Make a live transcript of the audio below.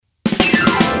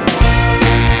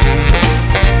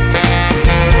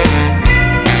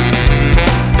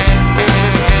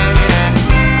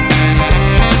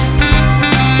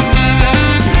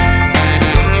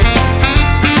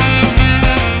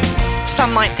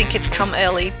think it's come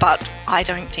early, but I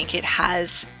don't think it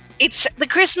has. It's the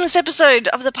Christmas episode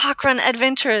of the Parkrun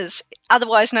Adventurers,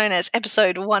 otherwise known as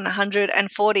episode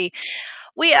 140.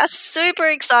 We are super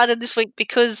excited this week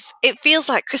because it feels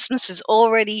like Christmas is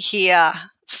already here.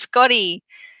 Scotty,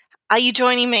 are you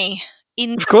joining me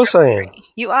in Of course I am.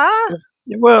 You are?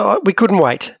 Well, we couldn't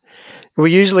wait.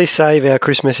 We usually save our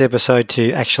Christmas episode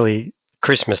to actually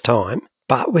Christmas time,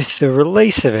 but with the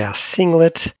release of our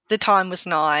singlet, the time was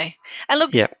nigh. And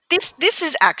look, yep. this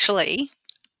is actually,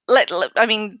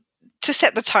 to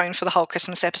set the tone for the whole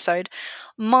Christmas episode,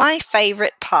 my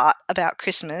favourite part about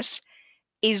Christmas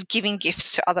is giving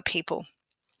gifts to other people.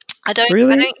 I don't.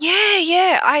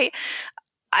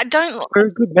 I don't. We're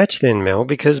a good match then, Mel,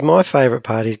 because my favourite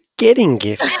part is getting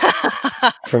gifts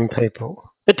from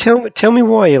people. But tell me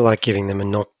why you like giving them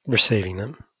and not receiving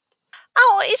them.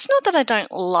 Oh, it's not that I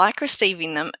don't like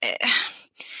receiving them.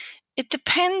 It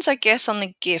depends, I guess, on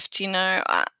the gift. You know,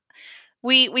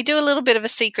 we do a little bit of a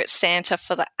secret Santa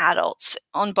for the adults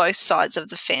on both sides of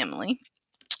the family,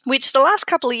 which the last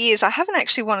couple of years I haven't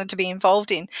actually wanted to be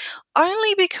involved in,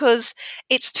 only because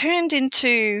it's turned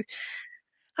into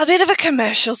a bit of a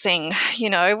commercial thing, you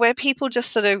know, where people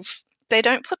just sort of, they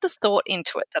don't put the thought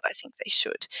into it that I think they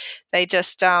should. They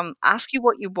just ask you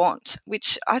what you want,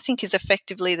 which I think is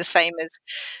effectively the same as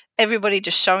everybody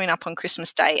just showing up on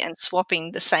Christmas Day and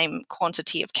swapping the same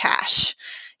quantity of cash,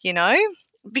 you know?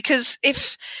 Because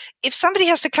if somebody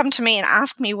has to come to me and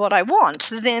ask me what I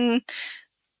want, then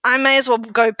I may as well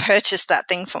go purchase that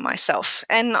thing for myself.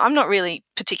 And I'm not really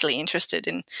particularly interested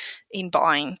in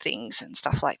buying things and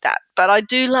stuff like that. But I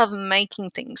do love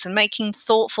making things and making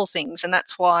thoughtful things. And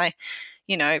that's why,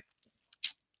 you know,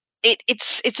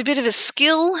 it's a bit of a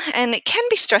skill and it can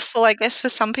be stressful, I guess, for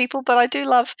some people. But I do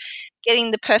love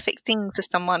getting the perfect thing for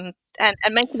someone and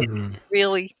making it a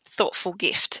really thoughtful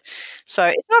gift. So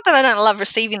it's not that I don't love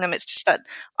receiving them. It's just that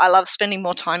I love spending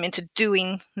more time into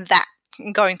doing that,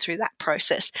 going through that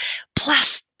process,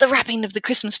 plus the wrapping of the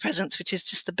Christmas presents, which is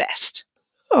just the best.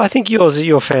 I think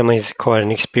your family is quite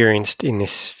experienced in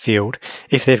this field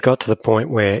if they've got to the point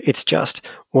where it's just,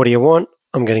 what do you want?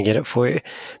 I'm going to get it for you.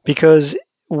 Because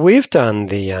we've done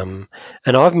and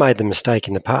I've made the mistake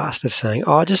in the past of saying,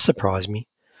 oh, just surprise me.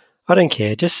 I don't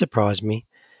care, just surprise me.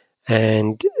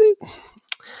 And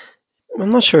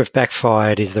I'm not sure if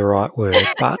backfired is the right word,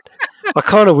 but I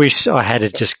kind of wish I had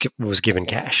it just was given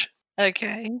cash.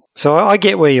 Okay. So I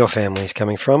get where your family's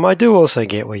coming from. I do also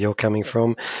get where you're coming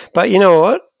from. But you know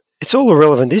what? It's all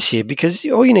irrelevant this year because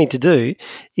all you need to do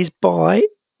is buy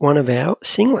one of our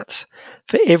singlets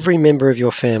for every member of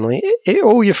your family,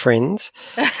 all your friends.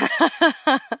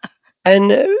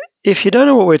 And if you don't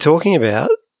know what we're talking about,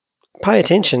 pay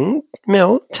attention.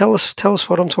 Mel, tell us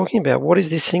what I'm talking about. What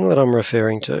is this singlet I'm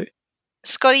referring to?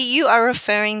 Scotty, you are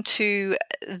referring to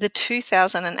the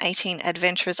 2018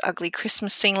 Adventurers Ugly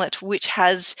Christmas singlet, which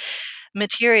has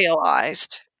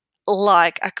materialised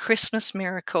like a Christmas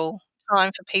miracle.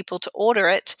 Time for people to order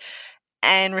it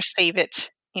and receive it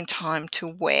in time to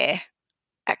wear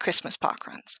at Christmas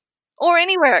parkruns or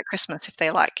anywhere at Christmas if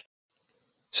they like.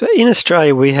 So in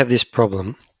Australia, we have this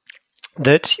problem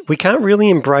that we can't really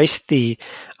embrace the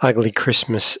ugly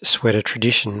Christmas sweater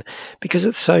tradition because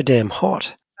it's so damn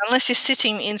hot. Unless you're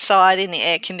sitting inside in the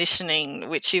air conditioning,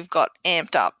 which you've got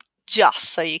amped up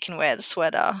just so you can wear the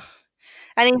sweater.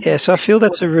 So I feel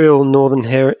that's a real Northern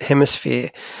Hemisphere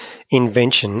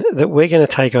invention that we're going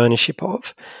to take ownership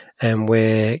of, and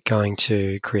we're going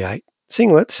to create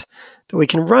singlets that we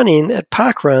can run in at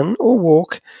parkrun or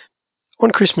walk on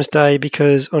Christmas Day,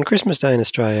 because on Christmas Day in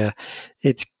Australia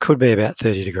it could be about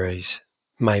 30 degrees,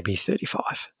 maybe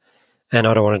 35. And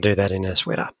I don't want to do that in a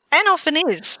sweater. And often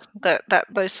is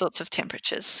those sorts of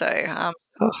temperatures. So,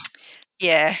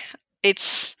 yeah,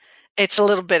 it's a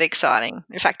little bit exciting.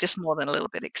 In fact, it's more than a little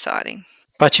bit exciting.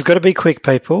 But you've got to be quick,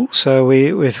 people. So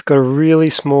we've got a really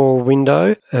small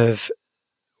window of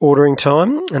ordering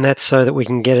time, and that's so that we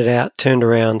can get it out, turned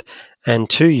around, and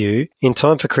to you in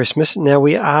time for Christmas. Now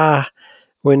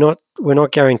we're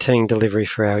not guaranteeing delivery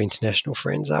for our international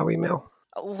friends, are we, Mel?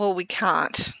 Well, we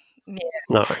can't. Yeah.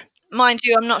 No. Mind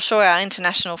you, I'm not sure our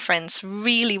international friends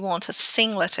really want a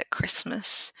singlet at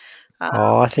Christmas.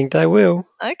 I think they will.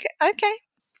 Okay.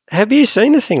 Have you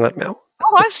seen the singlet, Mel?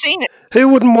 Oh, I've seen it. Who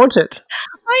wouldn't want it?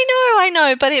 I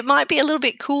know, but it might be a little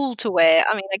bit cool to wear.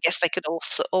 I mean, I guess they could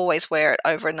also always wear it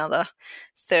over another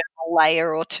thermal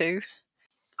layer or two.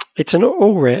 It's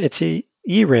it's a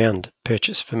year-round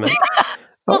purchase for me.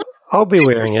 I'll be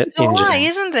wearing it in July,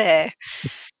 isn't there?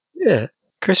 Yeah.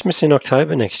 Christmas in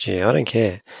October next year. I don't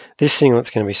care. This singlet's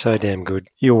going to be so damn good.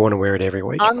 You'll want to wear it every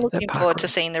week. I'm at looking forward to parkrun.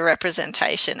 seeing the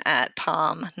representation at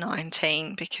Palm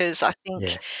 19 because I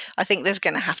Yeah. think there's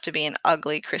going to have to be an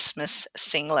ugly Christmas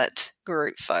singlet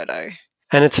group photo.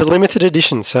 And it's a limited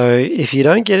edition, so if you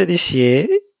don't get it this year,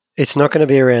 it's not going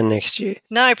to be around next year.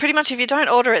 No, pretty much if you don't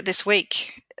order it this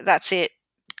week, that's it.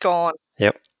 Gone.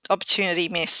 Yep. Opportunity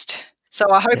missed. So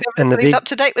I hope Yeah. And everybody's up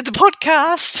to date with the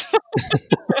podcast.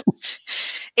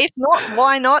 If not,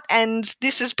 why not? And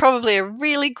this is probably a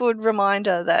really good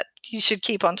reminder that you should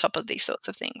keep on top of these sorts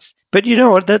of things. But you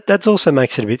know what? That also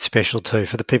makes it a bit special too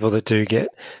for the people that do get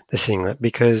the singlet,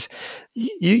 because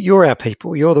you're our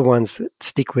people. You're the ones that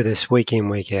stick with us week in,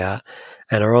 week out,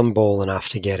 and are on ball enough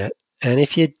to get it. And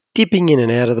if you're dipping in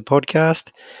and out of the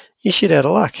podcast, you're shit out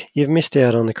of luck. You've missed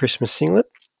out on the Christmas singlet,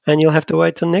 and you'll have to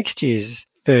wait till next year's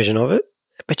version of it.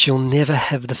 But you'll never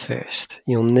have the first.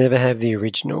 You'll never have the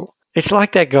original. It's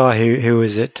like that guy who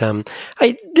was at.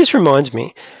 Hey, this reminds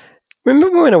me.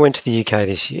 Remember when I went to the UK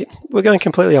this year? We're going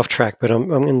completely off track, but I'm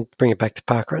going to bring it back to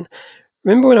parkrun.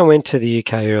 Remember when I went to the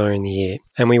UK earlier in the year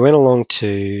and we went along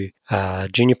to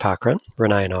junior parkrun,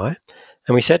 Renee and I,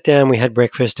 and we sat down, we had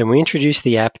breakfast, and we introduced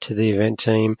the app to the event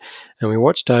team and we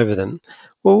watched over them.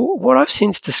 Well, what I've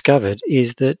since discovered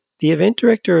is that the event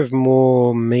director of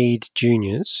Moore Mead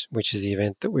Juniors, which is the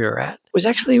event that we were at, was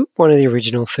actually one of the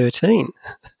original 13.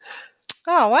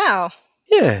 Oh, wow.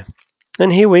 Yeah.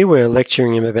 And here we were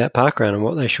lecturing him about parkrun and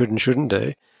what they should and shouldn't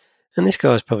do. And this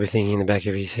guy was probably thinking in the back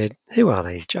of his head, who are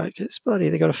these jokers? Bloody,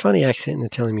 they got a funny accent and they're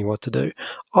telling me what to do.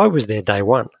 I was there day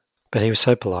one, but he was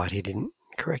so polite he didn't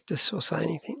correct us or say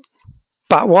anything.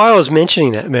 But why I was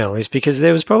mentioning that, Mel, is because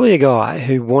there was probably a guy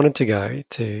who wanted to go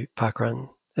to parkrun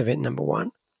event number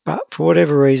 1, but for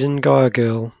whatever reason, guy or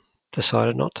girl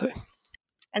decided not to.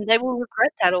 And they will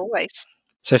regret that always.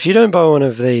 So if you don't buy one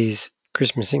of these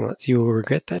Christmas singlets, you will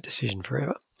regret that decision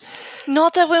forever.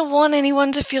 Not that we want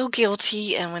anyone to feel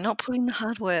guilty, and we're not putting the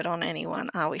hard word on anyone,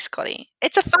 are we, Scotty?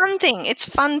 It's a fun thing. It's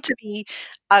fun to be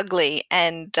ugly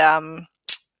and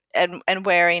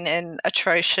wearing an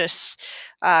atrocious,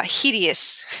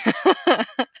 hideous,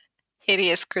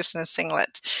 hideous Christmas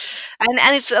singlet,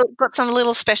 and it's got some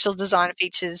little special design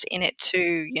features in it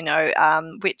too. You know,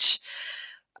 which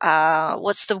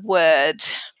what's the word?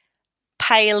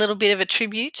 Pay a little bit of a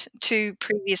tribute to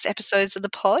previous episodes of the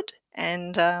pod,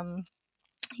 and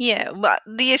yeah, but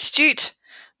the astute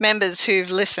members who've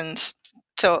listened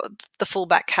to the full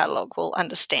back catalogue will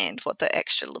understand what the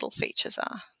extra little features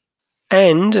are.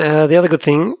 And the other good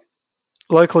thing,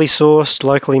 locally sourced,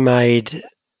 locally made,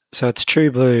 so it's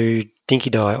true blue, dinky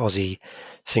dye Aussie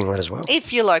singlet as well.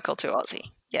 If you're local to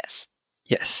Aussie, yes.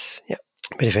 Yes, yeah.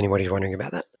 But if anybody's wondering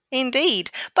about that.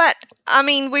 Indeed. But, I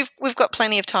mean, we've got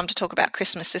plenty of time to talk about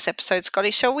Christmas this episode, Scotty.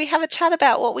 Shall we have a chat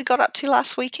about what we got up to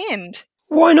last weekend?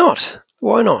 Why not?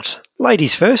 Why not?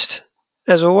 Ladies first,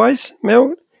 as always.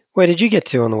 Mel, where did you get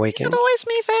to on the Is weekend? it always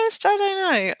me first? I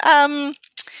don't know.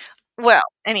 Well,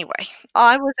 anyway,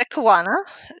 I was at Kawana.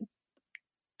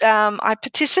 I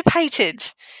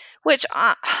participated, which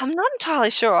I'm not entirely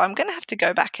sure. I'm going to have to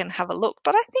go back and have a look,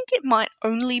 but I think it might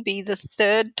only be the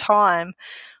third time,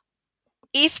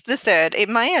 if the third, it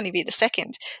may only be the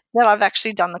second, that I've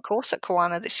actually done the course at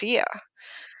Kawana this year.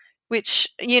 Which,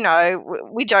 you know,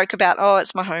 we joke about, oh,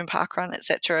 it's my home park run,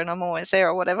 etc., and I'm always there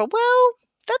or whatever. Well,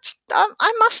 that's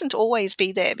I mustn't always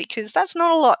be there because that's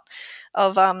not a lot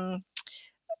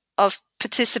of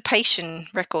participation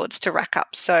records to rack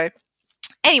up. So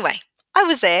anyway, I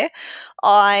was there.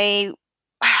 I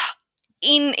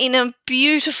in a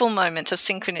beautiful moment of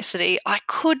synchronicity, I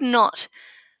could not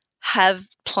have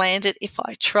planned it if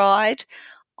I tried.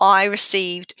 I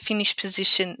received finish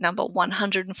position number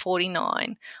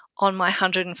 149 on my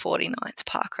 149th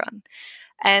parkrun.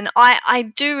 And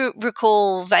I do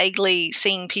recall vaguely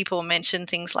seeing people mention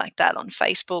things like that on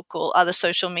Facebook or other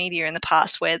social media in the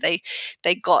past where they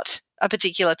got a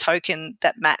particular token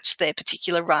that matched their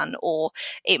particular run, or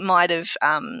it might have,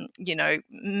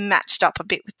 matched up a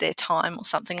bit with their time or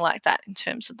something like that in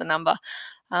terms of the number.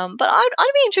 But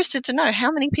I'd be interested to know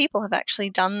how many people have actually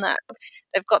done that.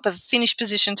 They've got the finish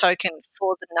position token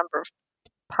for the number of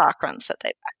park runs that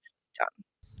they've actually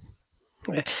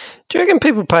done. Yeah. Do you reckon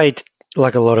people pay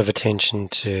like a lot of attention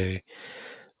to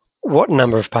what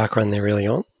number of parkrun they're really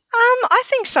on? I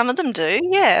think some of them do,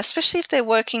 yeah, especially if they're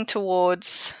working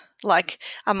towards like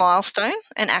a milestone,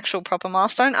 an actual proper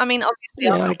milestone. I mean, obviously,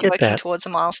 Yeah, I'm I not get working that. towards a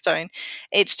milestone.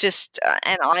 It's just,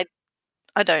 and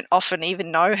I don't often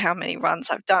even know how many runs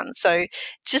I've done. So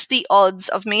just the odds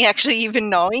of me actually even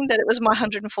knowing that it was my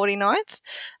 149th,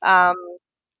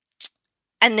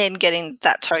 and then getting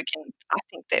that token, I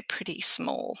think they're pretty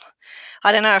small.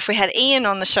 I don't know, if we had Ian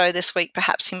on the show this week,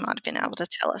 perhaps he might have been able to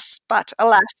tell us. But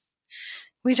alas,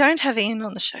 we don't have Ian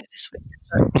on the show this week.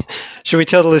 Should we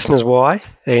tell the listeners why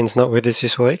Ian's not with us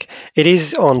this week? It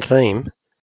is on theme.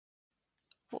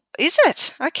 Is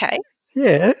it? Okay.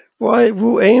 Yeah. Why?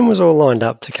 Well, Ian was all lined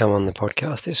up to come on the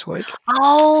podcast this week.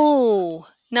 Oh,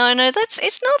 no,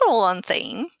 it's not all on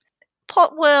theme.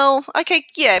 Well, okay,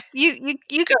 yeah, you go with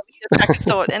your track of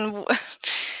thought and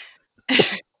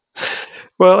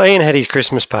Well, Ian had his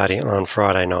Christmas party on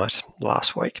Friday night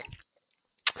last week,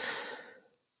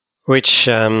 which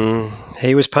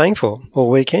he was paying for all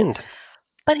weekend.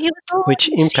 but he was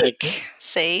already sick.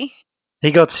 See?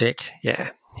 He got sick,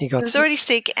 yeah. He was already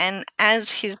sick, and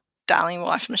as his darling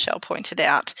wife Michelle pointed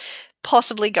out,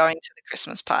 possibly going to the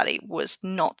Christmas party was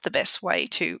not the best way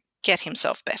to get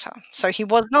himself better. So he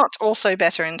was not also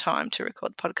better in time to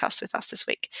record the podcast with us this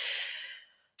week.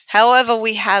 However,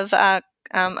 we have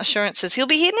assurances he'll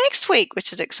be here next week,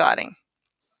 which is exciting.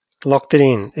 Locked it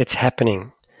in. It's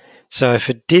happening. So if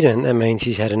it didn't, that means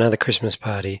he's had another Christmas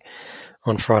party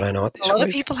on Friday night this week. A lot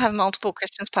of people have multiple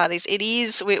Christmas parties. It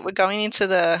is, we're going into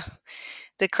the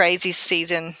crazy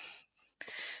season.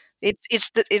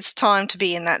 It's time to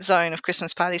be in that zone of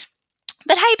Christmas parties.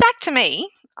 But hey, back to me.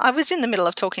 I was in the middle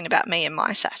of talking about me and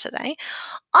my Saturday.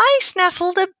 I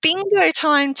snaffled a bingo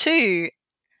time too.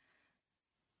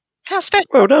 How special!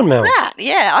 Well done, Mel. That,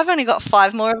 yeah, I've only got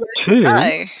 5 more of those Two? to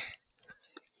go.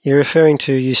 You're referring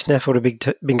to you snaffled a big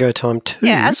bingo time too?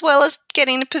 Yeah, as well as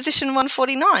getting to position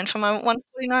 149 for my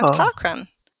 149th parkrun.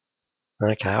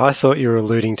 Okay, I thought you were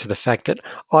alluding to the fact that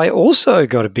I also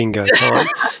got a bingo time,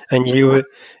 and you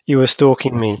were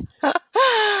stalking me.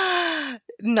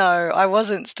 No, I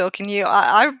wasn't stalking you.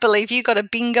 I believe you got a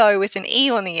bingo with an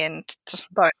E on the end.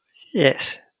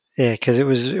 Yes, yeah, because it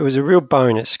was a real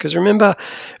bonus. Because remember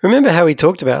how we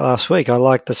talked about last week. I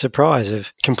liked the surprise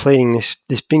of completing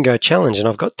this bingo challenge, and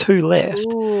I've got 2 left,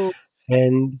 Ooh.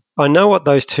 and I know what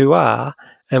those 2 are.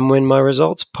 And when my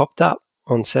results popped up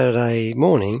on Saturday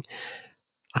morning,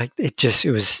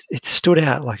 it stood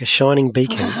out like a shining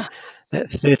beacon. That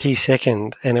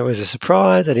 30-second, and it was a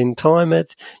surprise. I didn't time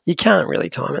it. You can't really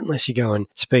time it unless you go and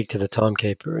speak to the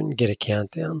timekeeper and get a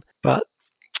countdown. But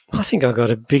I think I got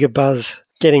a bigger buzz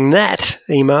getting that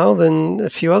email than a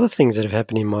few other things that have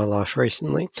happened in my life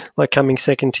recently, like coming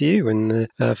second to you and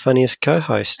the funniest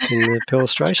co-host in the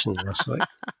illustration last week.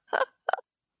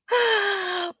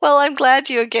 Well, I'm glad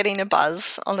you're getting a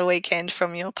buzz on the weekend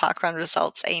from your parkrun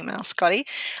results email, Scotty.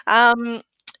 To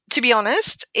be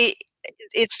honest,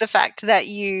 it's the fact that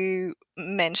you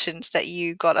mentioned that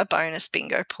you got a bonus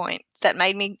bingo point that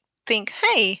made me think,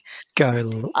 hey,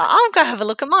 I'll go have a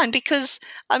look at mine, because,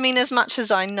 I mean, as much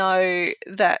as I know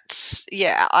that,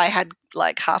 yeah, I had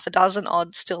like half a dozen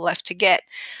odds still left to get,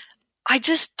 I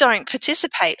just don't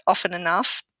participate often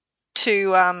enough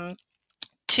to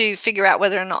figure out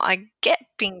whether or not I get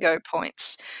bingo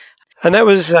points. And that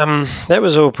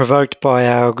was all provoked by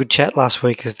our good chat last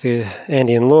week with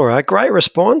Andy and Laura. Great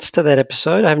response to that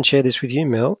episode. I haven't shared this with you,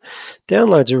 Mel.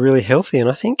 Downloads are really healthy, and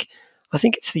I think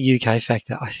it's the UK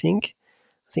factor. I think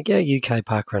our UK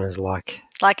parkrunners like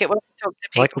it when we talk to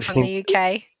people from the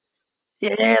UK.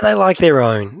 Yeah, they like their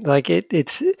own. Like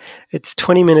it's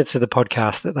 20 minutes of the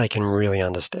podcast that they can really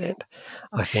understand,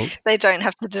 I think. They don't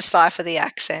have to decipher the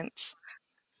accents.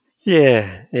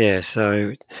 Yeah.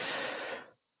 So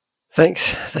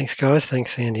thanks, guys.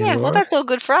 Thanks, Andy and Laura. Yeah, well, that's all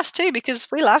good for us too, because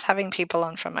we love having people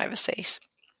on from overseas.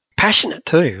 Passionate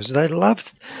too. I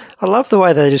love the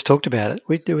way they just talked about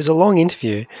it. It was a long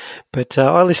interview, but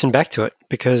I listened back to it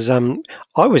because I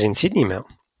was in Sydney, Mel.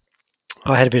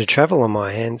 I had a bit of travel on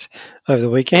my hands over the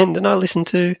weekend, and I listened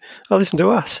to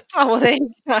us. Oh, well, there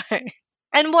you go.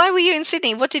 And why were you in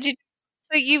Sydney? What did you?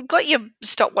 So you got your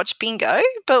stopwatch bingo,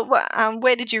 but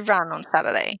where did you run on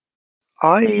Saturday?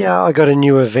 I got a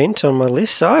new event on my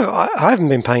list, so I haven't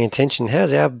been paying attention.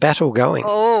 How's our battle going?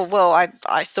 Oh, well,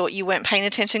 I thought you weren't paying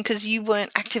attention because you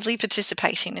weren't actively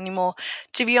participating anymore.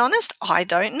 To be honest, I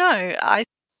don't know.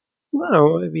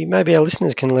 No, maybe our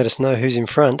listeners can let us know who's in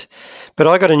front. But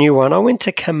I got a new one. I went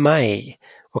to Kamei.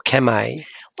 Well, Kamei.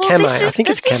 I think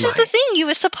it's Kamei. This is the thing you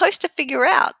were supposed to figure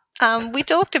out. We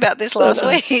talked about this last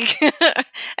week,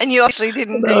 and you obviously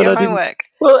didn't do your homework.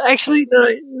 Well, actually, no,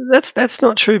 that's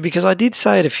not true, because I did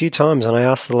say it a few times, and I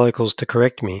asked the locals to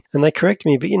correct me, and they correct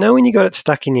me. But you know when you got it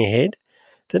stuck in your head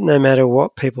that no matter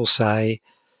what people say,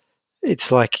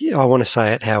 it's like I want to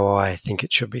say it how I think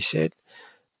it should be said.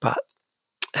 But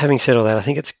having said all that, I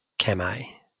think it's Kamei.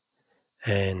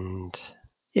 And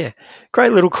yeah,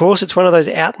 great little course. It's one of those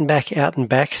out and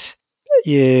backs.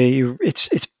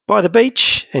 it's by the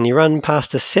beach, and you run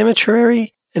past a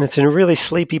cemetery, and it's in a really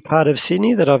sleepy part of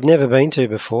Sydney that I've never been to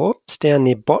before. It's down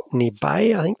near Botany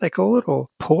Bay, I think they call it, or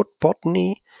Port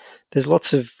Botany. There's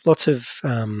lots of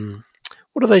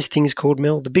what are those things called,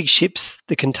 Mel? The big ships,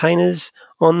 the containers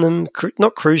on them,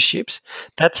 not cruise ships.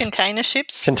 That's container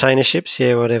ships. Container ships,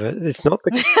 yeah, whatever. It's not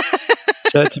the.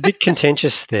 So it's a bit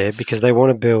contentious there because they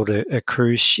want to build a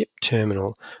cruise ship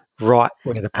terminal right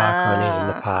where the parkrun is in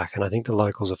the park, and I think the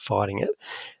locals are fighting it.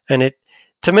 And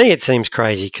to me, it seems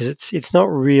crazy because it's not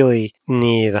really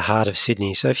near the heart of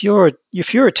Sydney. So if you're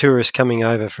a tourist coming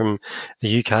over from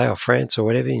the UK or France or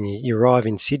whatever, and you arrive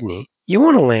in Sydney, you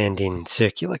want to land in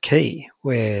Circular Quay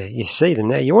where you see them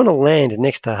now. You want to land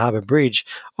next to Harbour Bridge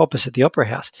opposite the Opera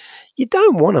House. You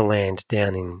don't want to land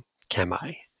down in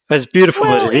Camay. As beautiful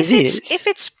as it is.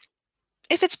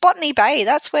 If it's Botany Bay,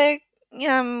 that's where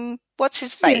what's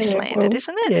his face landed,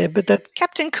 isn't it? Yeah, but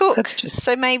Captain Cook. That's just,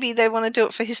 so maybe they want to do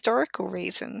it for historical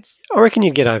reasons. I reckon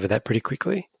you'd get over that pretty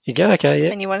quickly. You go, okay,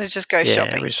 yeah. And you want to just go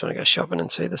shopping. Yeah, we just want to go shopping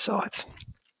and see the sights.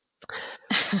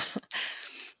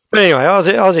 But anyway, I was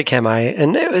at Camay,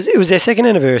 and it was their second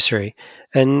anniversary,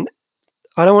 and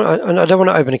I don't want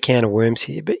to open a can of worms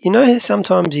here, but you know,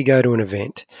 sometimes you go to an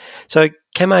event. So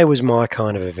Camay was my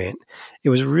kind of event. It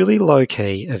was a really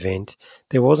low-key event.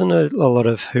 There wasn't a lot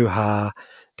of hoo-ha.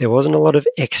 There wasn't a lot of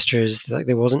extras. Like,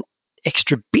 there wasn't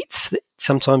extra bits that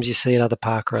sometimes you see at other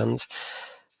park runs.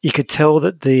 You could tell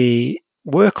that the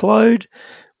workload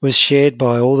was shared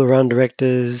by all the run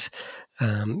directors,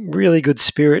 really good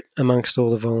spirit amongst all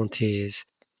the volunteers,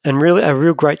 and really a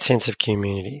real great sense of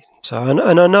community. So, and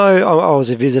I know I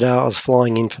was a visitor. I was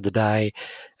flying in for the day,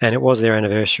 and it was their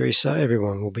anniversary, so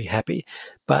everyone will be happy.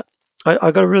 But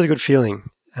I got a really good feeling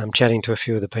chatting to a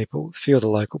few of the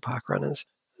local park runners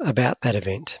about that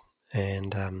event.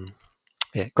 And,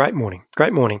 great morning.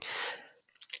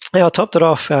 Now, I topped it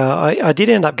off. I did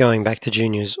end up going back to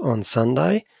juniors on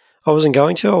Sunday. I wasn't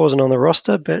going to. I wasn't on the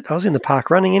roster, but I was in the park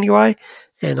running anyway,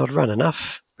 and I'd run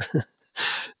enough.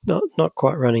 not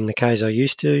quite running the Ks I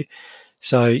used to.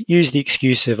 So use the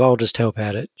excuse of I'll just help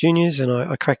out at juniors, and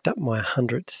I cracked up my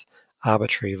 100th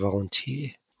arbitrary volunteer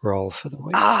role for the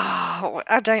week. Oh,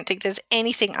 I don't think there's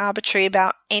anything arbitrary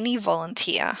about any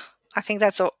volunteer. I think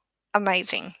that's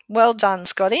amazing. Well done,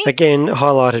 Scotty. Again,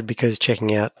 highlighted because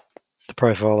checking out the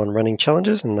profile on running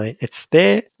challenges, and it's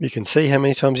there. You can see how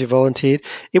many times you volunteered.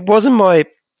 It wasn't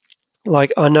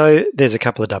I know there's a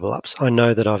couple of double ups. I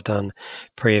know that I've done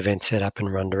pre-event setup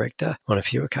and run director on a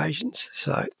few occasions.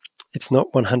 So it's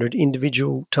not 100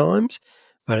 individual times,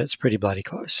 but it's pretty bloody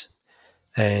close.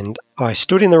 And I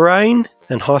stood in the rain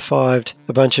and high-fived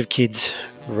a bunch of kids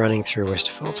running through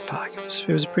Westerfolds Park. It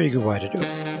was a pretty good way to do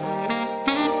it.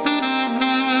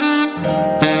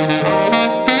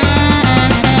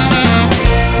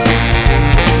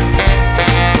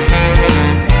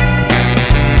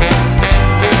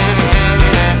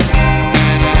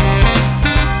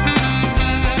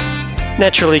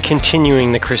 Naturally,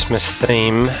 continuing the Christmas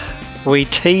theme, we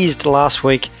teased last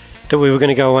week that we were going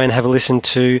to go away and have a listen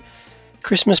to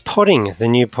Christmas Podding, the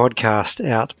new podcast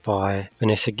out by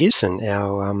Ness Gibson,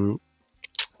 our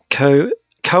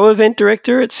co-event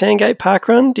director at Sandgate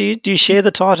Parkrun. Do you share the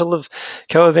title of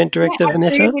co-event director,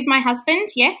 Vanessa? With my husband,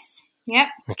 yes. Yep.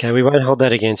 Okay, we won't hold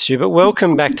that against you, but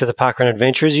welcome back to the Parkrun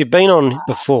Adventurers. You've been on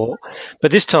before, but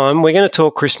this time we're going to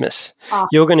talk Christmas. Oh.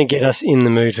 You're going to get us in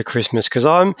the mood for Christmas, because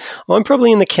I'm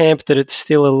probably in the camp that it's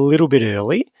still a little bit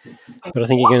early, but I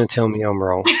think you're going to tell me I'm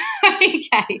wrong.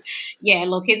 Okay. Yeah,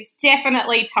 look, it's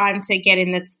definitely time to get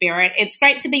in the spirit. It's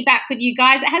great to be back with you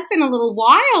guys. It has been a little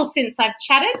while since I've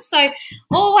chatted, so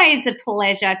always a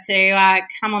pleasure to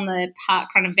come on the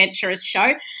Parkrun Adventurers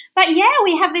show. But, yeah,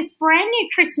 we have this brand new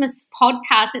Christmas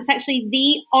podcast. It's actually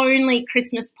the only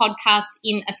Christmas podcast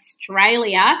in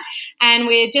Australia, and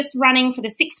we're just running for the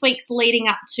 6 weeks leading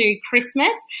up to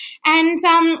Christmas. And,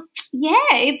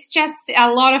 it's just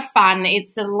a lot of fun.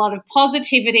 It's a lot of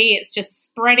positivity. It's just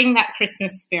spreading that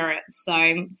Christmas spirit. So,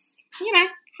 it's,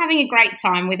 having a great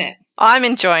time with it. I'm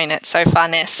enjoying it so far,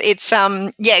 Ness. It's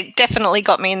definitely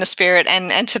got me in the spirit,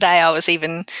 and today I was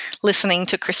even listening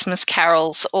to Christmas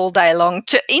carols all day long,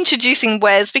 to introducing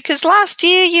Wes, because last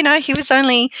year, he was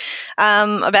only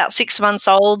about 6 months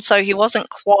old, so he wasn't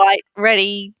quite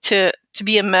ready to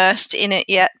be immersed in it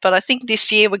yet. But I think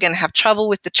this year we're going to have trouble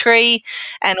with the tree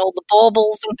and all the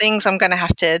baubles and things. I'm going to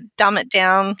have to dumb it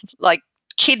down, like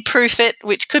kid-proof it,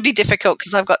 which could be difficult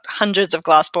because I've got hundreds of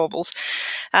glass baubles.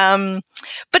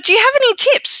 But do you have any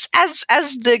tips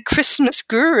as the Christmas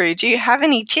guru? Do you have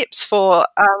any tips for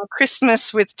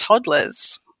Christmas with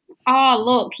toddlers? Oh,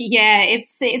 look, yeah,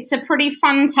 it's a pretty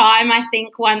fun time, I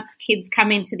think, once kids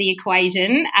come into the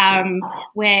equation,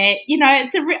 where, you know, I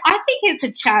think it's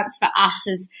a chance for us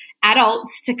as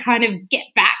adults to kind of get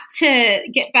back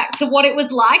to what it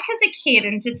was like as a kid,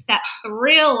 and just that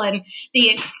thrill and the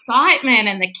excitement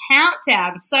and the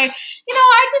countdown. So, you know,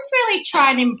 I just really try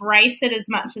and embrace it as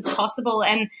much as possible.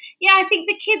 And yeah, I think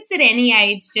the kids at any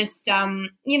age just,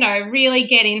 you know, really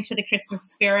get into the Christmas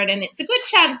spirit, and it's a good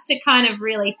chance to kind of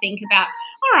really think about,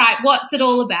 all right, what's it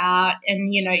all about?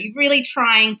 And, you know, you're really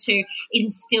trying to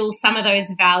instill some of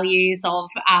those values of,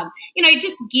 you know,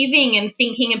 just giving and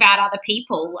thinking about other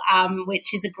people,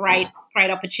 which is a great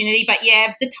opportunity. But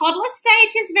yeah, the toddler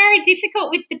stage is very difficult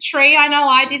with the tree. I know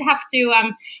I did have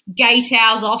to gate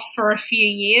ours off for a few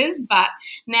years, but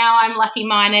now I'm lucky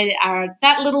mine are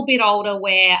that little bit older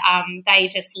where they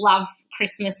just love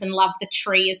Christmas and love the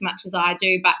tree as much as I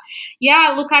do. But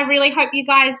yeah, look, I really hope you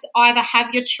guys either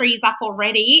have your trees up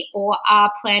already or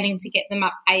are planning to get them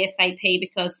up ASAP,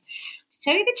 because to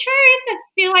tell you the truth, I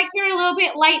feel like you're a little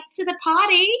bit late to the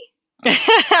party.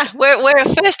 We're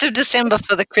 1st of December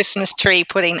for the Christmas tree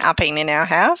upping in our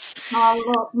house. Oh,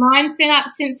 look, mine's been up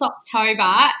since October,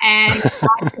 and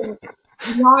I think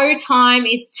no time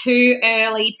is too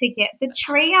early to get the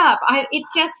tree up.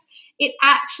 It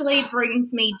actually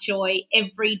brings me joy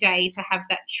every day to have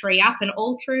that tree up, and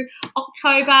all through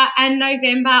October and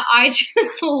November, I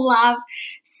just love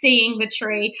seeing the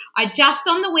tree. I just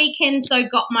on the weekends, though,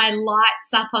 got my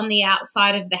lights up on the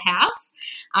outside of the house.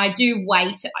 I do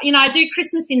wait. You know, I do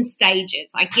Christmas in stages.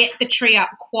 I get the tree up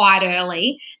quite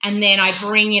early, and then I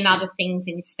bring in other things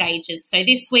in stages. So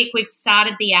this week we've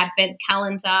started the Advent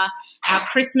calendar. Our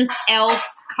Christmas elf,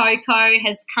 Coco,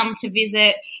 has come to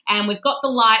visit, and we've got the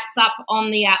lights up on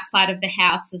the outside of the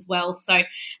house as well. So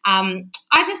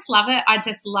I just love it. I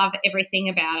just love everything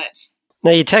about it. Now,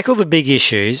 you tackle the big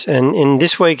issues, and in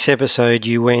this week's episode,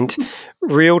 you went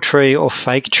real tree or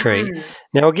fake tree.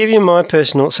 Now, I'll give you my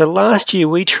personal. So last year,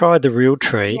 we tried the real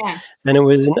tree, and it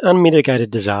was an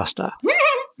unmitigated disaster.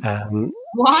 So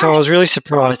I was really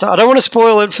surprised. I don't want to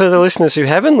spoil it for the listeners who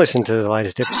haven't listened to the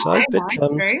latest episode, but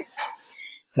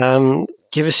well,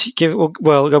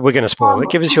 we're going to spoil it.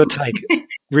 Give us your take,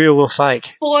 real or fake.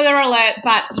 Spoiler alert,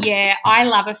 but yeah, I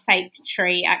love a fake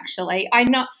tree, actually.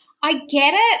 I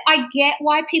get it. I get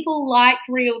why people like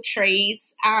real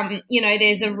trees. You know,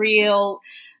 there's a real,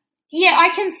 I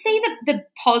can see the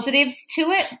positives to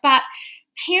it, but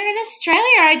here in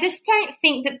Australia, I just don't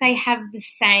think that they have the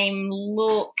same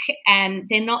look, and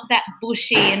they're not that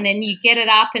bushy, and then you get it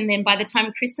up, and then by the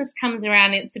time Christmas comes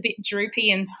around, it's a bit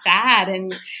droopy and sad,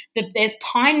 and there's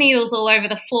pine needles all over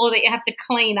the floor that you have to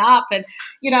clean up. And,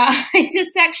 you know, I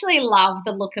just actually love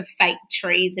the look of fake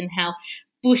trees and how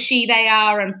bushy they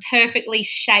are and perfectly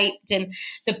shaped, and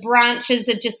the branches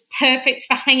are just perfect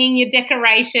for hanging your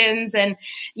decorations. And,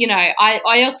 you know,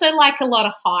 I also like a lot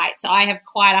of height. I have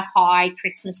quite a high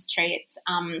Christmas tree. It's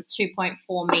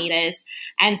 2.4 metres.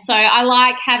 And so I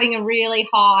like having a really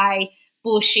high,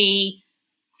 bushy,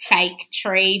 fake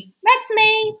tree. That's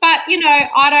me. But, you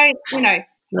know,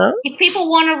 no? If people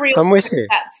want a real I'm with you.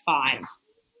 That's fine.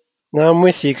 No, I'm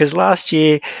with you, because last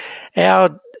year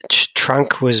our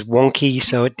trunk was wonky,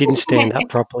 so it didn't stand up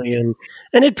properly, and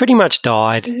it pretty much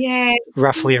died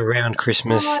roughly around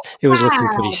Christmas. It was looking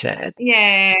pretty sad.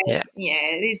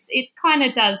 It kind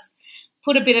of does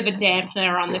put a bit of a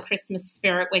dampener on the Christmas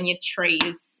spirit when your tree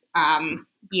is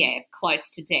close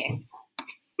to death.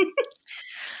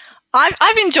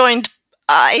 I've enjoyed,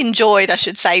 I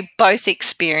should say, both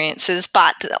experiences,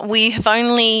 but we have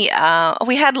only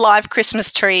we had live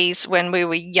Christmas trees when we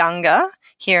were younger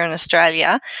here in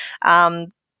Australia,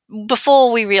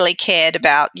 before we really cared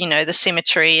about, you know, the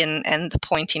symmetry and the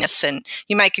pointiness. And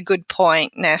you make a good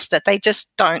point, Ness, that they just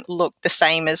don't look the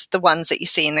same as the ones that you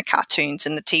see in the cartoons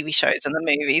and the TV shows and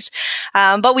the movies.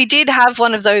 But we did have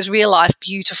one of those real-life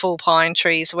beautiful pine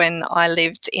trees when I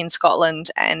lived in Scotland,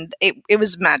 and it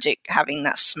was magic having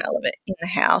that smell of it in the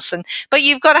house. But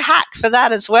you've got a hack for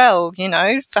that as well, you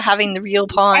know, for having the real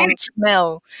pine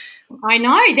smell. I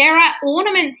know. There are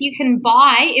ornaments you can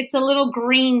buy. It's a little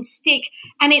green stick,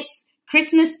 and it's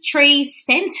Christmas tree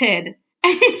scented.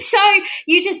 And so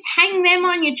you just hang them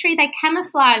on your tree. They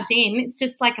camouflage in. It's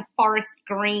just like a forest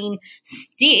green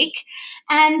stick.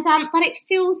 And but it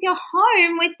fills your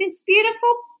home with this beautiful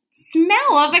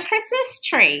smell of a Christmas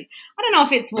tree. I don't know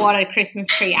if it's what a Christmas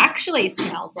tree actually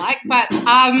smells like, but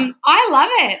I love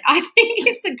it. I think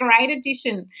it's a great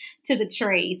addition to the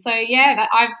tree. So yeah,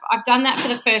 I've done that for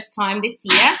the first time this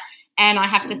year, and I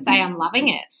have to say I'm loving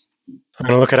it. I'm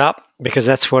going to look it up, because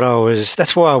that's why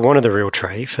I wanted the real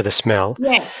tree, for the smell.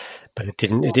 Yeah. but it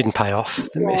didn't pay off.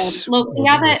 The mess. Look,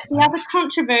 the other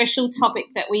controversial topic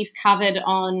that we've covered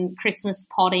on Christmas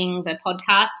Potting, the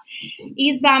podcast,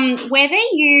 is whether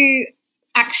you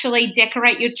actually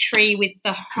decorate your tree with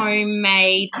the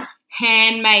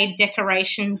handmade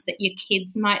decorations that your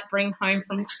kids might bring home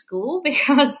from school.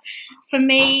 Because for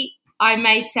me, I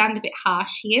may sound a bit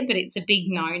harsh here, but it's a big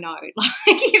no-no. Like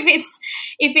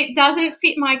if it doesn't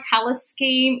fit my colour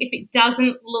scheme, if it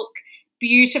doesn't look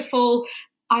beautiful,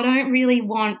 I don't really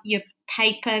want your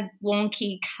paper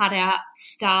wonky cutout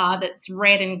star that's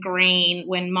red and green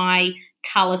when my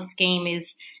colour scheme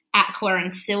is aqua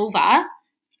and silver. I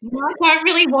don't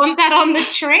really want that on the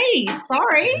tree.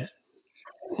 Sorry.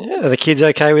 Yeah. Are the kids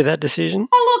okay with that decision?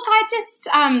 Oh, look, I just,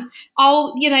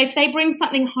 if they bring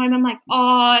something home, I'm like,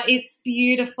 oh, it's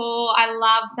beautiful. I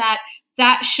love that.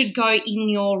 That should go in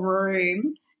your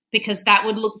room because that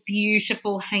would look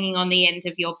beautiful hanging on the end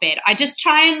of your bed. I just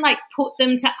try and, put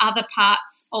them to other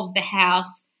parts of the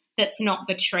house that's not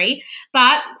the tree.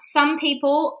 But some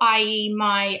people, i.e.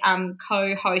 my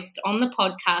co-host on the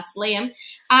podcast, Liam,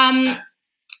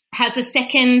 has a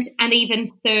second and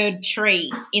even third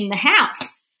tree in the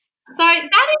house. So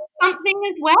that is something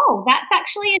as well. That's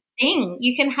actually a thing.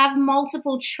 You can have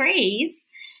multiple trees,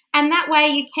 and that way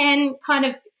you can kind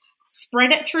of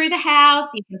spread it through the house.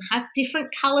 You can have different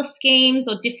colour schemes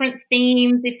or different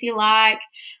themes if you like.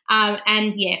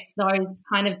 And, yes, those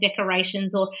kind of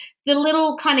decorations or the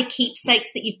little kind of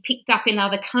keepsakes that you've picked up in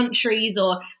other countries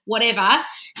or whatever,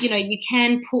 you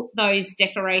can put those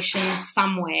decorations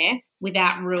somewhere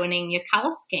without ruining your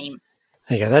colour scheme.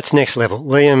 There you go. That's next level.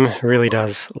 Liam really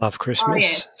does love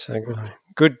Christmas. Oh, yeah.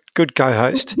 So good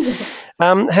co-host.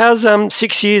 How's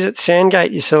 6 years at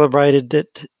Sandgate? You celebrated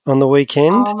it on the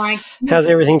weekend. Oh, my goodness. How's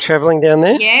everything travelling down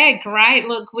there? Yeah, great.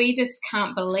 Look, we just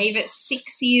can't believe it.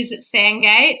 6 years at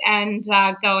Sandgate and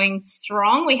going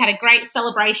strong. We had a great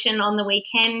celebration on the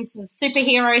weekend, a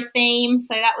superhero theme,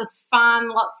 so that was fun.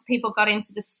 Lots of people got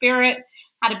into the spirit.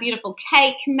 Had a beautiful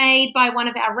cake made by one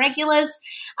of our regulars.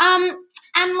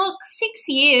 And look, 6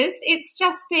 years, it's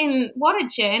just been, what a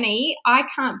journey. I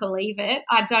can't believe it.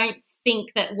 I don't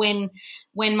think that when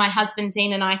my husband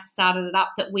Dean and I started it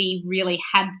up that we really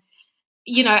had,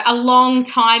 a long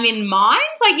time in mind.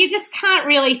 Like you just can't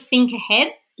really think ahead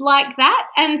like that.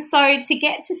 And so to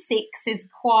get to 6 is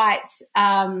quite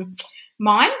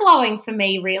mind-blowing for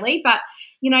me, really. But,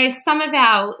 some of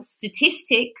our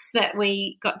statistics that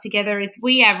we got together is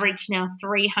we average now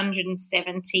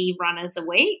 370 runners a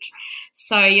week.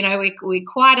 So, we're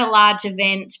quite a large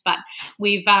event, but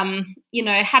we've, had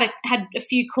a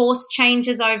few course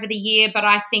changes over the year, but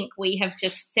I think we have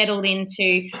just settled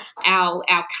into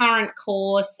our current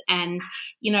course and,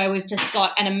 we've just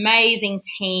got an amazing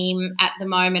team at the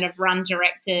moment of run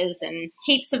directors and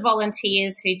heaps of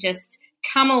volunteers who just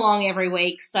come along every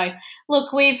week. So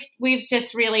look, we've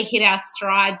just really hit our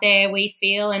stride there, we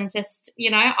feel, and just,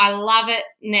 I love it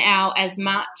now as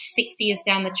much 6 years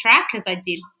down the track as I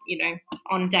did,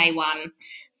 on day one.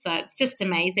 So it's just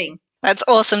amazing. That's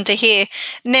awesome to hear.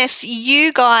 Ness,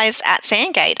 you guys at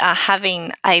Sandgate are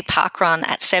having a park run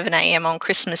at 7 a.m. on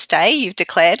Christmas Day, you've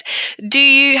declared. Do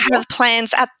you have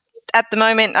plans at the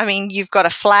moment? I mean, you've got a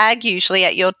flag usually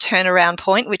at your turnaround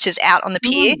point, which is out on the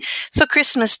pier. For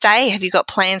Christmas Day, have you got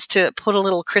plans to put a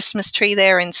little Christmas tree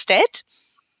there instead?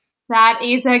 That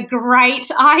is a great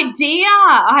idea.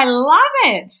 I love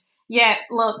it. Yeah,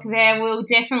 look, there will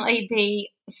definitely be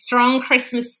strong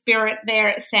Christmas spirit there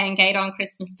at Sandgate on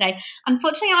Christmas Day.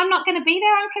 Unfortunately, I'm not going to be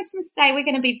there on Christmas Day. We're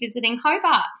going to be visiting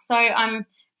Hobart. So I'm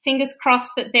fingers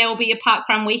crossed that there will be a park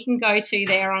run we can go to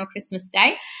there on Christmas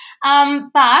Day.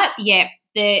 But, yeah,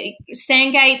 the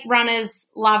Sandgate runners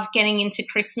love getting into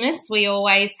Christmas. We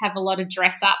always have a lot of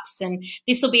dress-ups, and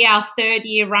this will be our third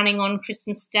year running on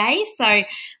Christmas Day. So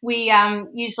we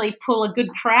usually pull a good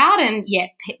crowd, and, yeah,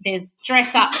 there's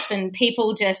dress-ups and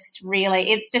people just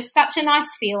really – it's just such a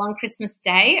nice feel on Christmas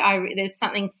Day. There's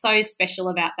something so special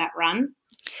about that run.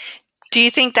 Do you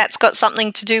think that's got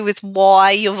something to do with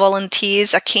why your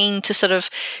volunteers are keen to sort of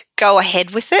go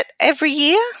ahead with it every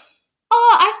year?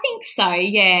 Oh, I think so,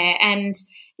 yeah. And,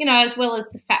 as well as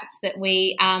the fact that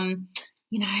we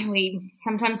we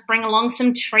sometimes bring along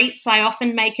some treats. I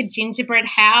often make a gingerbread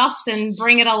house and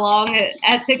bring it along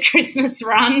at the Christmas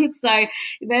run. So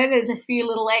there's a few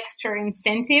little extra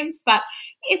incentives, but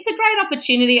it's a great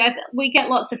opportunity. We get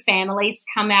lots of families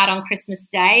come out on Christmas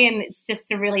Day, and it's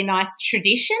just a really nice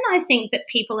tradition. I think that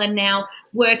people are now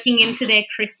working into their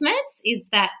Christmas, is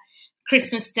that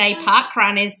Christmas Day park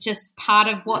run is just part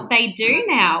of what they do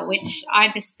now, which I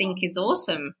just think is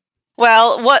awesome.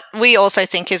 Well, what we also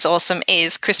think is awesome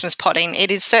is Christmas potting. It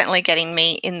is certainly getting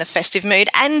me in the festive mood.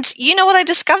 And you know what I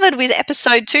discovered with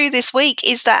episode 2 this week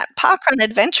is that parkrun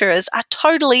adventurers are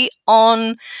totally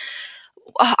on,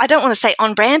 I don't want to say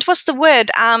on brand. What's the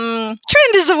word? Trend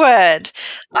is the word.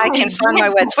 I can find my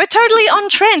words. We're totally on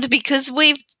trend because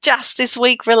we've just this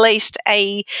week released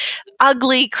a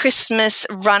ugly Christmas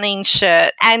running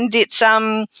shirt, and it's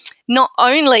not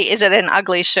only is it an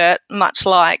ugly shirt, much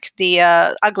like the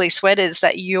ugly sweaters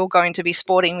that you're going to be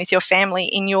sporting with your family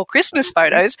in your Christmas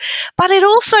photos, but it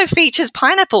also features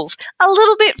pineapples a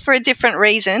little bit for a different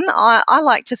reason. I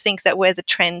like to think that we're the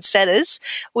trendsetters.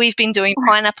 We've been doing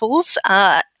pineapples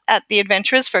at the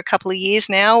Adventurers for a couple of years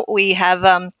now. We have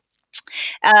a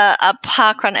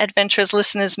Parkrun Adventurers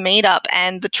listeners meetup,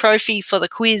 and the trophy for the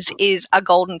quiz is a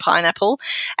golden pineapple,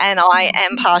 and I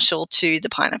am partial to the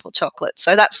pineapple chocolate,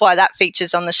 so that's why that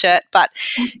features on the shirt, but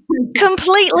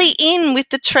completely in with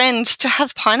the trend to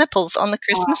have pineapples on the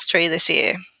Christmas tree this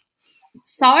year.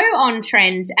 So on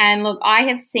trend. And look, I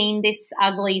have seen this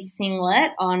ugly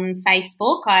singlet on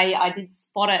Facebook. I did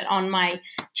spot it on my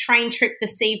train trip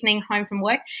this evening home from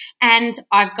work, and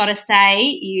I've got to say,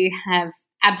 you have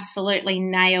absolutely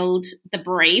nailed the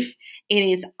brief. It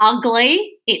is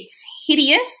ugly. It's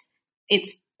hideous.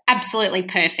 It's absolutely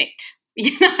perfect.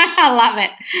 I love it.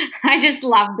 I just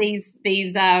love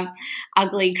these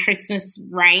ugly Christmas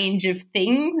range of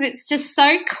things. It's just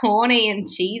so corny and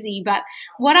cheesy, but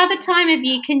what other time of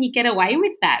year can you get away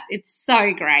with that? It's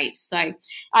so great. So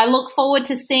I look forward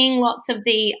to seeing lots of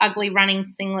the ugly running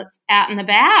singlets out and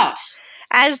about.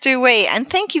 As do we. And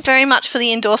thank you very much for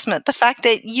the endorsement. The fact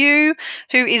that you,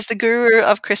 who is the guru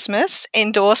of Christmas,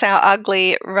 endorse our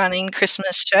ugly running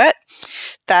Christmas shirt,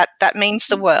 that means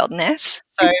the world, Ness.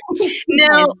 So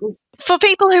now, for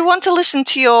people who want to listen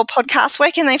to your podcast,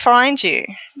 where can they find you?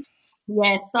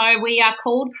 Yeah, so we are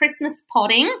called Christmas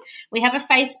Potting. We have a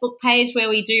Facebook page where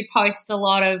we do post a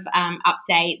lot of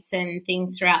updates and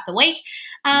things throughout the week.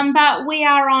 But we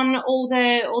are on all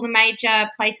the major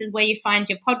places where you find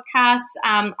your podcasts.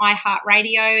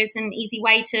 iHeartRadio is an easy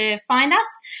way to find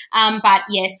us. But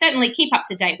yeah, certainly keep up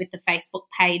to date with the Facebook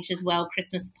page as well.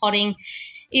 Christmas Potting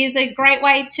is a great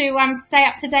way to stay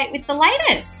up to date with the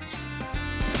latest.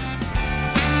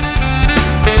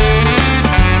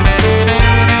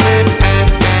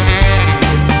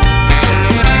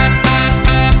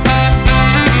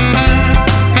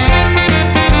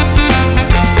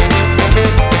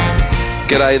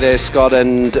 G'day there, Scott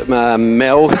and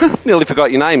Mel. Nearly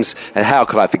forgot your names. And how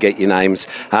could I forget your names?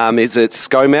 Is it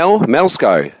ScoMel? Mel?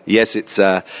 Yes, it's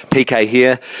PK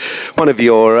here. One of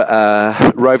your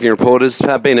roving reporters.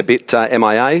 Been a bit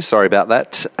MIA. Sorry about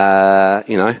that.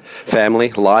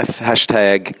 Family, life,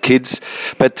 #kids.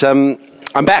 But I'm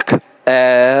back.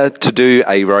 To do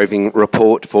a roving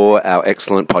report for our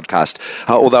excellent podcast.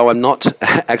 Although I'm not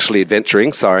actually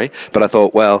adventuring, sorry, but I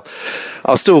thought, well,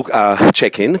 I'll still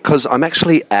check in because I'm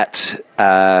actually at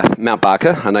Mount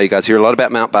Barker. I know you guys hear a lot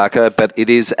about Mount Barker, but it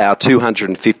is our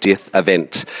 250th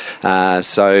event.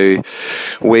 So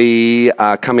we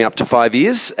are coming up to 5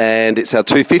 years, and it's our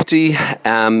 250,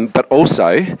 but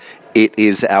also it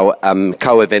is our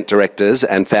co-event directors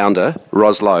and founder,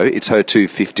 Ros Lowe. It's her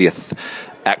 250th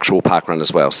actual parkrun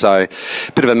as well. So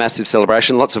a bit of a massive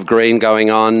celebration, lots of green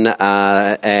going on,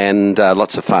 and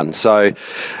lots of fun. So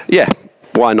yeah,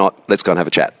 why not? Let's go and have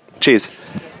a chat. Cheers.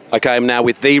 Okay, I'm now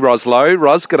with the Ros Lowe.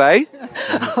 Ros, g'day.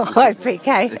 Hi,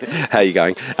 PK. How are you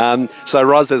going? So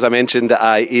Ros, as I mentioned,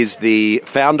 is the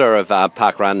founder of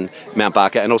Parkrun Mount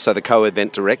Barker and also the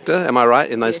co-event director. Am I right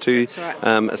in those two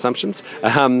assumptions?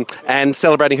 And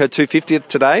celebrating her 250th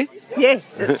today?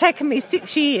 Yes, it's taken me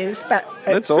 6 years, but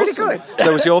it's pretty good. So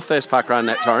it was your first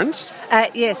parkrun at Torrens?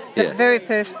 Yes, the very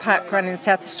first parkrun in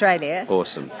South Australia.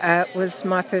 Awesome. Was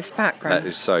my first parkrun. That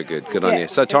is so good. Good on you.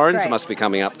 So Torrens must be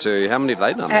coming up to, how many have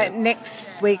they done? Next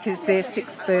week is their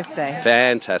 6th birthday.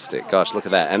 Fantastic. Gosh, look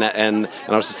at that. And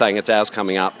I was just saying, it's ours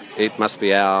coming up. It must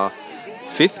be our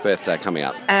 5th birthday coming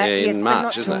up in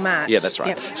March, isn't it? March. Yeah, that's right.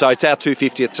 Yep. So it's our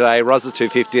 250th today, Roz's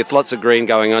 250th, lots of green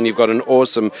going on. You've got an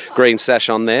awesome green sash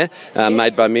on there,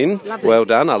 made by Min. Lovely. Well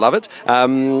done, I love it.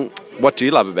 What do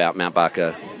you love about Mount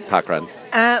Barker Parkrun?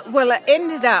 Well, it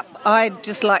ended up, I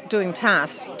just like doing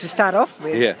tasks to start off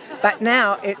with. Yeah. But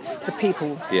now it's the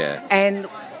people. Yeah. And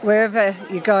wherever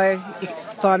you go, you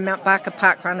find Mount Barker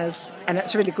Parkrunners, and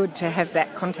it's really good to have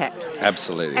that contact.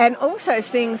 Absolutely. And also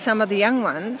seeing some of the young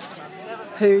ones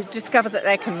who discover that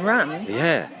they can run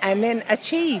and then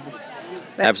achieve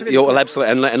That's really cool.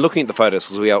 Absolutely. And looking at the photos,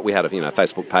 because we had a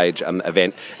Facebook page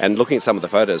event, and looking at some of the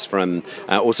photos from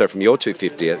also from your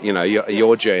 250,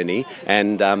 your journey,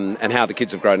 and how the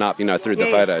kids have grown up, through the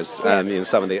photos. Yeah.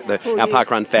 Some of our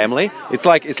parkrun family. It's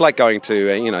like going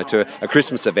to to a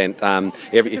Christmas event.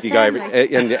 If you go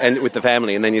and with the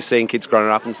family, and then you're seeing kids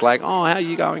growing up, and it's like, oh, how are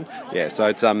you going? Yeah. So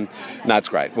it's it's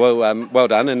great. Well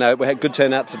done, and we had good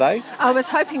turnout today. I was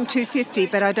hoping 250,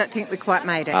 but I don't think we quite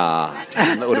made it.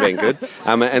 Damn, that would have been good.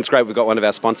 And it's great we've got one of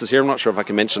our sponsors here. I'm not sure if I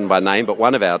can mention by name, but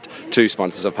one of our 2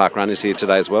 sponsors of Parkrun is here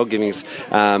today as well, giving us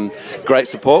great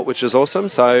support, which is awesome.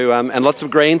 So and lots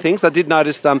of green things. I did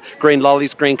notice green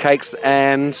lollies, green cakes,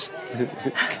 and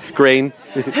green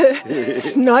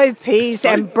Snow peas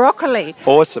and broccoli.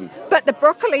 Awesome. But the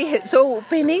broccoli has all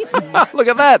been eaten. Look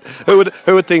at that. Who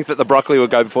would think that the broccoli would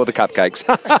go before the cupcakes?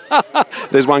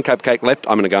 There's one cupcake left.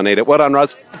 I'm going to go and eat it. Well done,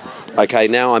 Roz. Okay,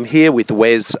 now I'm here with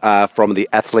Wes from the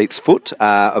Athlete's Foot,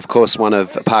 of course one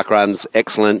of Parkrun's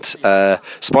excellent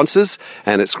sponsors,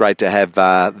 and it's great to have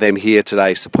them here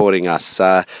today supporting us.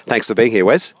 Thanks for being here,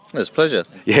 Wes. It's a pleasure.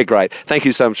 Yeah, great. Thank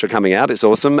you so much for coming out. It's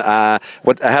awesome.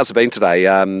 How's it been today?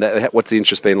 What's the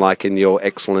interest been like in your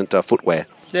excellent footwear?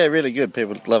 Yeah, really good.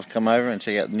 People love to come over and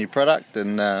check out the new product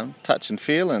and touch and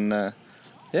feel, and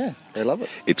yeah, they love it.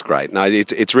 It's great. No,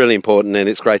 it's really important, and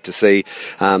it's great to see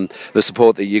the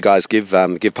support that you guys give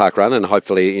Parkrun, and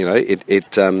hopefully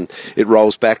it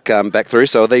rolls back through.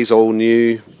 So are these all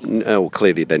new? Oh,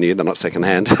 clearly they're new. They're not second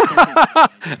hand.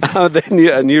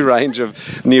 They're a new range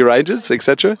of new ranges,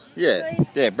 etc.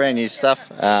 Yeah, brand new stuff.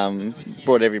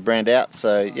 Brought every brand out.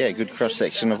 So yeah, good cross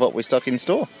section of what we stock in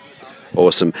store.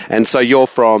 Awesome. And so you're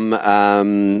from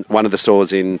one of the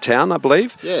stores in town, I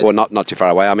believe? Yeah. Well, not too far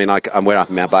away. I mean, we're up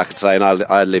in Mount Barker today, and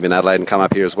I live in Adelaide and come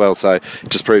up here as well, so it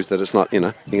just proves that it's not,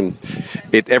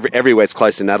 everywhere's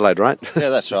close in Adelaide, right? Yeah,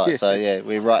 that's right. So, yeah,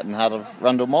 we're right in the heart of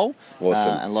Rundle Mall.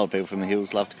 Awesome. And a lot of people from the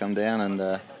hills love to come down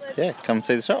and, come and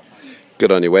see the shop.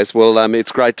 Good on you, Wes. Well,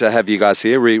 it's great to have you guys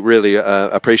here. We really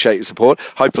appreciate your support.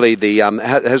 Hopefully,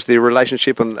 has the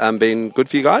relationship been good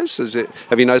for you guys?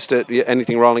 Have you noticed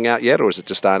anything rolling out yet, or is it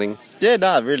just starting? Yeah,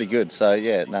 no, really good. So,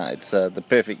 it's the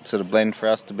perfect sort of blend for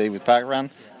us to be with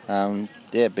Parkrun.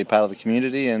 Be part of the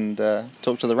community and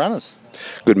talk to the runners.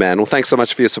 Good man. Well, thanks so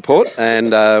much for your support,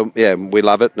 and we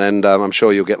love it, and I'm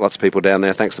sure you'll get lots of people down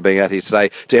there. Thanks for being out here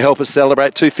today to help us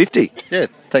celebrate 250. Yeah,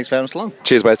 thanks for having us along.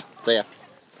 Cheers, Wes. See ya.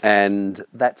 And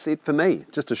that's it for me.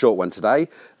 Just a short one today.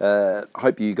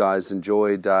 Hope you guys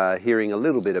enjoyed hearing a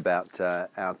little bit about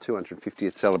our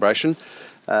 250th celebration.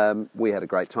 We had a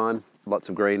great time. Lots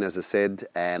of green, as I said,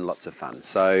 and lots of fun.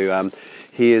 So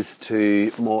here's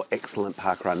to more excellent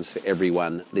parkruns for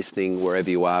everyone listening, wherever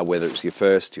you are, whether it's your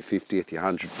first, your 50th, your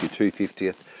 100th, your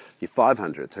 250th, your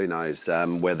 500th, who knows,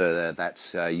 whether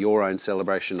that's your own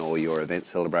celebration or your event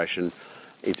celebration.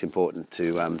 It's important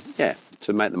to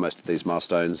make the most of these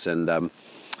milestones, and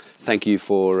thank you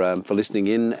for listening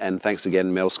in, and thanks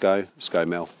again, Mel Sco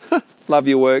Mel. Love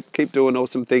your work, keep doing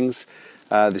awesome things.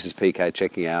 This is PK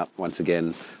checking out once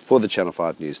again for the Channel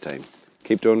 5 News team.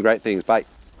 Keep doing great things, bye.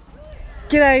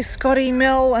 G'day Scotty,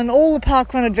 Mel and all the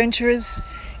Parkrun adventurers.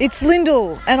 It's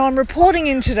Lyndell, and I'm reporting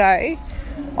in today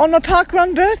on my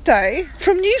Parkrun birthday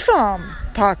from New Farm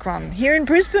Parkrun here in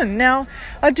Brisbane. Now,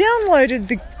 I downloaded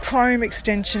the Chrome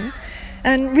extension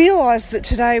and realised that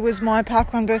today was my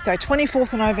parkrun birthday,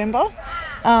 24th of November.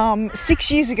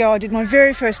 6 years ago I did my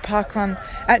very first parkrun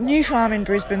at New Farm in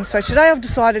Brisbane, so today I've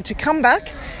decided to come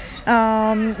back,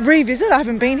 revisit. I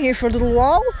haven't been here for a little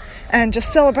while, and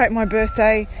just celebrate my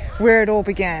birthday where it all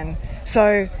began.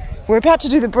 So we're about to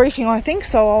do the briefing, I think,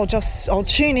 so I'll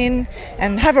tune in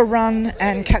and have a run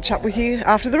and catch up with you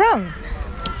after the run.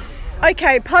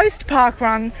 Okay, post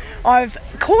parkrun, I've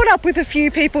caught up with a few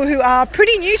people who are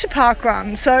pretty new to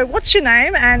parkrun. So what's your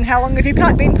name and how long have you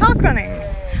been parkrunning?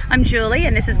 I'm Julie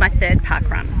and this is my third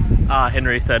parkrun.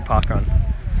 Henry, third parkrun.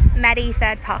 Maddie,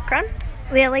 third parkrun.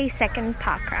 Lily, second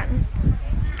parkrun.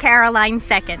 Caroline,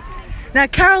 second. Now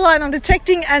Caroline, I'm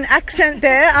detecting an accent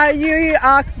there. You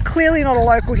are clearly not a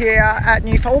local here at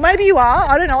New Farm. Or maybe you are,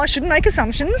 I don't know, I shouldn't make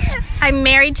assumptions. I'm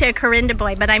married to a Corinda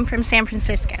boy, but I'm from San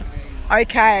Francisco.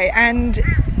 Okay, and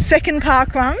second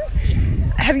parkrun.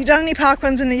 Have you done any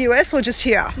parkruns in the US or just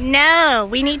here? No,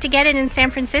 we need to get it in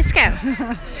San Francisco.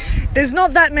 There's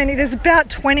not that many. There's about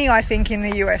 20, I think, in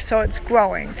the US, so it's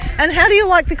growing. And how do you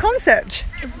like the concept?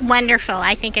 Wonderful.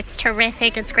 I think it's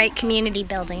terrific. It's great community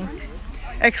building.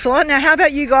 Excellent. Now, how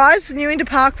about you guys? New into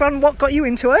parkrun, what got you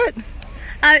into it?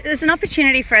 There's an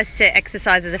opportunity for us to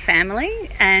exercise as a family,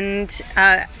 and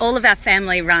all of our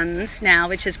family runs now,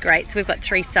 which is great. So we've got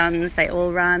 3 sons, they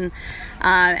all run,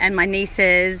 and my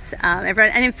nieces,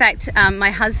 everyone. And in fact,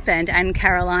 my husband and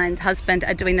Caroline's husband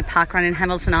are doing the parkrun in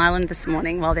Hamilton Island this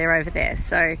morning while they're over there.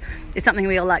 So it's something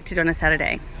we all like to do on a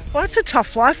Saturday. Well, that's a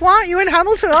tough life. Why aren't you in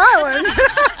Hamilton Island?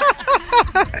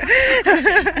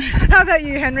 How about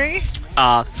you, Henry?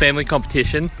 Family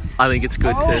competition. I think it's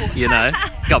good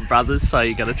to, got brothers, so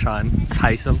you got to try and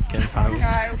pace them, get in front of them.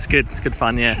 Okay. It's good. It's good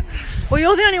fun, yeah. Well,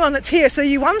 you're the only one that's here, so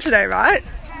you won today, right?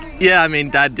 Yeah, I mean,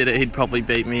 Dad did it. He'd probably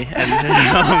beat me. And,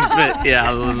 but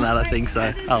yeah, other than that, I think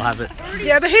so. I'll have it.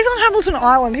 Yeah, but he's on Hamilton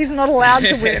Island. He's not allowed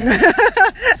to win.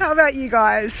 How about you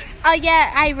guys? Oh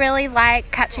yeah, I really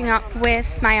like catching up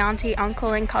with my auntie,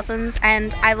 uncle and cousins,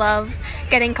 and I love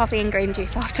getting coffee and green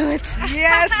juice afterwards.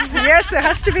 Yes, there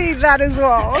has to be that as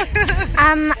well.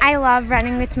 I love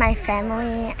running with my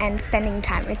family and spending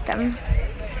time with them.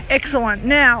 Excellent.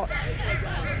 Now,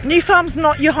 New Farm's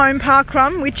not your home park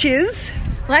run, which is...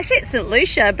 Well, actually, it's St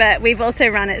Lucia, but we've also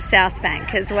run at South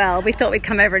Bank as well. We thought we'd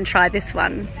come over and try this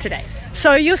one today.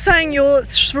 So you're saying you're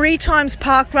 3 times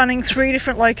park running 3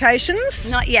 different locations?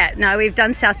 Not yet. No, we've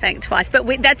done South Bank twice. But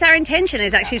that's our intention,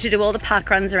 is actually to do all the park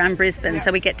runs around Brisbane,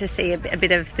 so we get to see a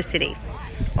bit of the city.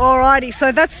 Alrighty,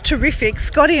 so that's terrific.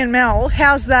 Scotty and Mel,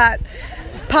 how's that?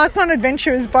 Parkrun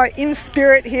Adventures by In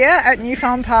Spirit here at New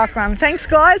Farm Parkrun. Thanks,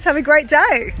 guys. Have a great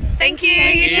day. Thank you.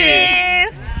 You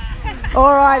too.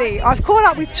 Alrighty, I've caught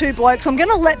up with 2 blokes. I'm going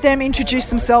to let them introduce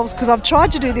themselves because I've tried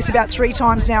to do this about 3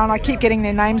 times now and I keep getting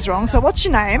their names wrong. So what's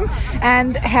your name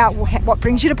and what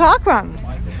brings you to Parkrun?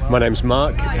 My name's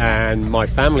Mark and my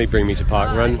family bring me to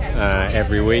Parkrun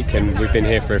every week, and we've been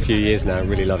here for a few years now,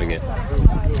 really loving it.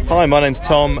 Hi, my name's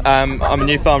Tom. I'm a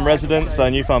New Farm resident, so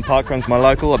New Farm Parkrun's my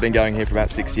local. I've been going here for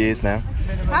about 6 years now.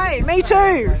 Hey, me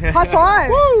too. High five.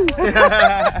 Woo!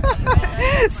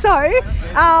 So,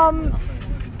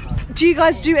 do you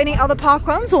guys do any other park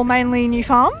runs or mainly New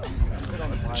Farm?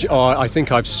 I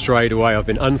think I've strayed away. I've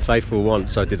been unfaithful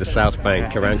once. I did the South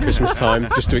Bank around Christmas time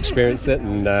just to experience it,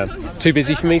 and too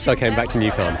busy for me, so I came back to New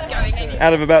Farm.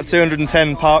 Out of about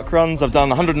 210 park runs, I've done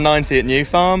 190 at New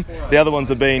Farm. The other ones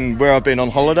have been where I've been on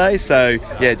holiday, so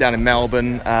yeah, down in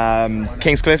Melbourne,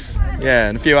 Kingscliff, yeah,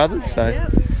 and a few others. So.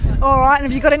 All right, and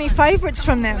have you got any favourites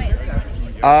from them?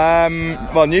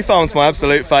 Well, New Farm's my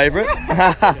absolute favourite.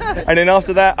 And then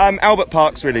after that, Albert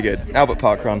Park's really good. Albert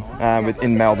Park Run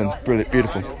in Melbourne. Brilliant,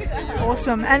 beautiful.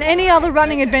 Awesome. And any other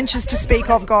running adventures to speak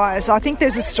of, guys? I think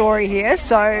there's a story here,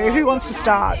 so who wants to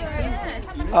start?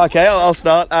 Okay, I'll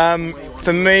start.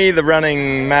 For me, the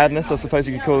running madness, I suppose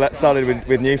you could call that, started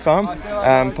with New Farm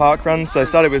Park Run. So I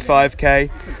started with 5k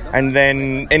and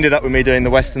then ended up with me doing the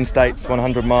Western States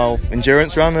 100-mile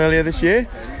endurance run earlier this year.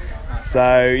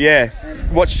 So, yeah,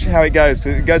 watch how it goes.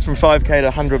 It goes from 5k to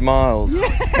 100 miles.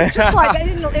 Yeah, just like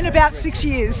that in about 6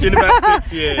 years. In about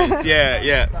 6 years,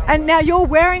 yeah. And now you're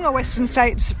wearing a Western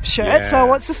States shirt, so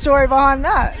what's the story behind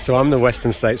that? So I'm the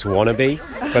Western States wannabe,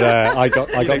 but I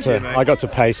got to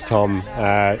pace Tom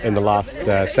in the last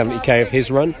 70k of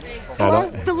his run.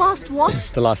 The last what?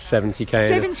 The last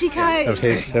 70k. 70k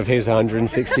of his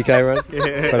 160k run.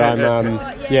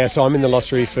 But so I'm in the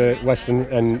lottery for Western,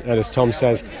 and as Tom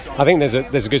says, I think there's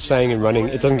a good saying in running: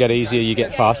 it doesn't get easier, you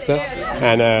get faster.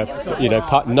 And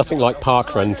nothing like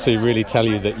parkrun to really tell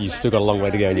you that you've still got a long way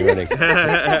to go in your running.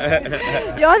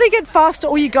 You either get faster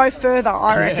or you go further,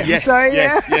 I reckon. Yes, so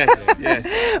yes.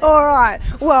 All right.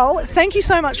 Well, thank you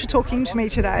so much for talking to me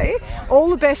today. All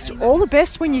the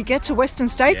best when you get to Western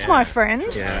States, my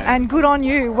friend. Yeah. And good on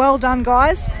you. Well done,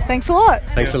 guys. Thanks a lot.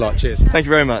 Thanks a lot. Cheers. Thank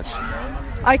you very much.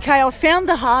 Okay, I've found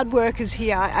the hard workers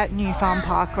here at New Farm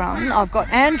Parkrun. I've got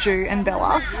Andrew and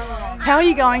Bella. How are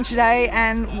you going today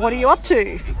and what are you up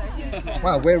to?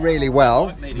 Well, we're really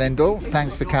well, Lyndell.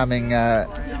 Thanks for coming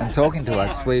and talking to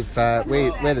us. We're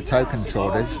the token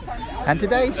sorters. And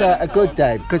today's a good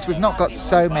day because we've not got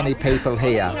so many people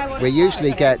here. We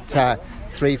usually get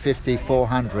 350,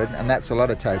 400, and that's a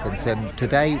lot of tokens. And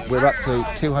today we're up to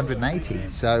 280,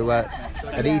 so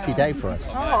an easy day for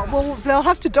us. Oh, well, they'll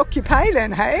have to dock your pay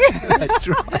then, hey? That's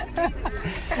right.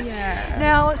 Yeah.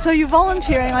 Now, so you're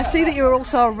volunteering. I see that you're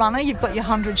also a runner. You've got your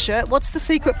 100 shirt. What's the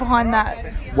secret behind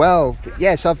that? Well,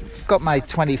 yes, I've got my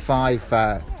 25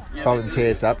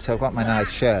 volunteers up, so I've got my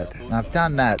nice shirt. And I've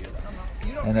done that.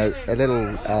 And a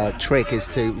little trick is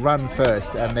to run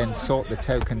first and then sort the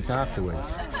tokens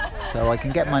afterwards. So I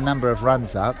can get my number of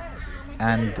runs up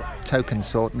and token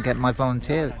sort and get my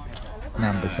volunteer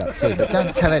numbers up too. But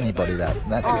don't tell anybody that.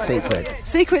 That's a secret.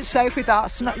 Secret's safe with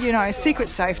us. Not,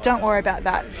 secret's safe. Don't worry about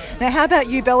that. Now, how about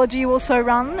you, Bella? Do you also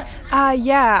run?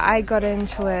 Yeah, I got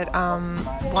into it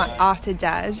after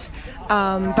Dad.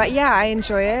 But yeah, I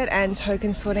enjoy it, and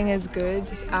token sorting is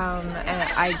good,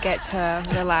 and I get to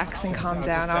relax and calm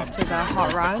down after the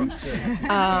hot run,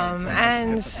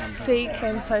 and speak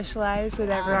and socialise with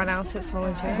everyone else that's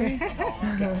volunteering.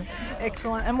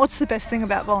 Excellent. And what's the best thing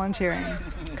about volunteering?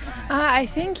 I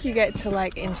think you get to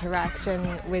interact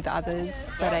with others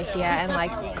that are here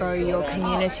and grow your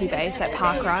community base at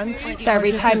parkrun. So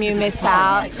every time you miss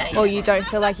out or you don't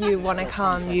feel like you want to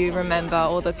come, you remember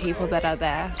all the people that are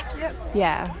there. Yep.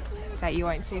 Yeah, that you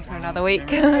won't see for another week.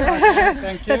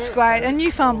 That's great. And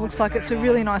New Farm looks like it's a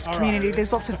really nice community.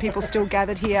 There's lots of people still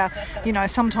gathered here,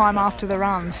 sometime after the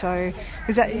run. So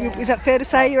is that fair to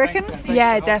say, you reckon?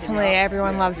 Yeah, definitely.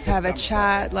 Everyone loves to have a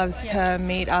chat, loves to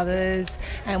meet others,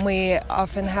 and we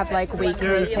often have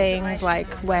weekly things like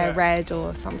wear red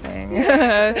or something.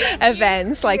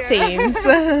 Events, themes.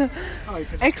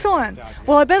 Excellent.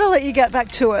 Well, I better let you get back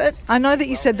to it. I know that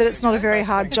you said that it's not a very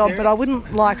hard job, but I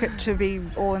wouldn't like it to be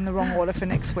all in the wrong order for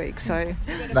next week. So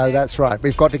no, that's right.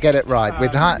 We've got to get it right.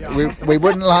 We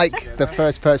wouldn't like the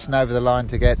first person over the line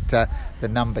to get the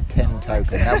number 10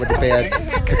 token. That would be a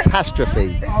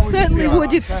catastrophe. Certainly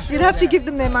would. You'd have to give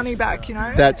them their money back,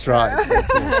 That's right.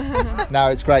 No,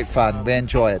 it's great fun. We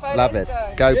enjoy it. Love it.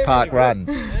 Go park run.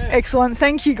 Excellent.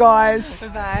 Thank you, guys.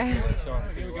 Bye.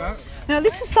 Now,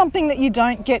 this is something that you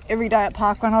don't get every day at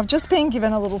parkrun. I've just been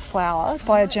given a little flower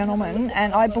by a gentleman,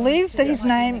 and I believe that his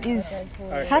name is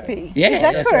Happy. Yeah, is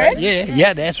that correct? Right.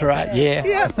 Yeah, that's right. Yeah.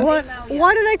 Yeah.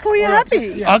 Why do they call you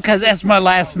Happy? Oh, because that's my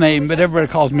last name, but everybody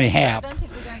calls me Hap.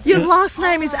 Your last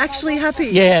name is actually Happy?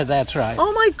 Yeah, that's right.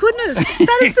 Oh, my goodness.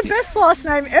 That is the best last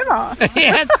name ever.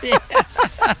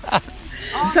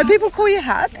 So people call you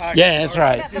Hap? Yeah, that's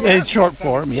right. It's short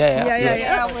form,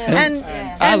 yeah. And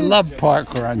I love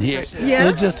parkrun here. Yeah?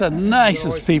 They're just the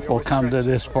nicest people come to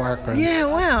this parkrun. Yeah,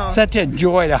 wow. Such a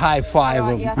joy to high five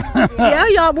them.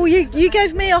 Yeah. Well, you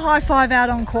gave me a high five out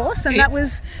on course, and that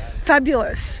was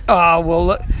fabulous.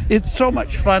 Well, it's so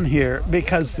much fun here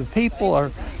because the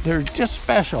people they're just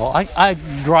special. I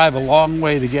drive a long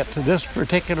way to get to this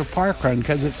particular parkrun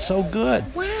because it's so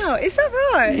good. Wow, is that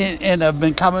right? And I've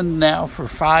been coming now for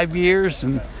 5 years,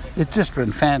 and it's just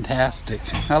been fantastic.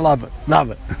 I love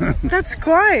it. That's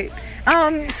great.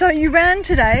 So you ran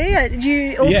today. Do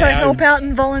you also help out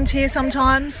and volunteer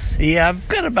sometimes? Yeah, I've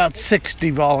got about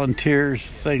 60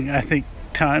 volunteers, I think,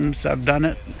 times I've done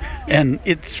it. And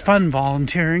it's fun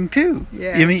volunteering too.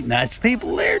 Yeah. You meet nice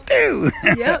people there too.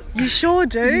 Yep, you sure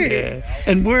do. Yeah.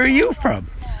 And where are you from?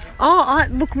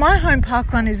 Look, my home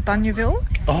parkrun is Bunyaville.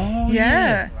 Oh,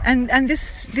 yeah. And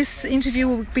this interview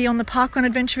will be on the Parkrun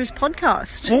Adventurers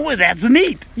podcast. Oh, that's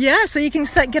neat. Yeah, so you can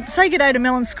say good day to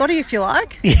Mel and Scotty if you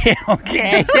like. Yeah,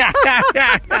 okay.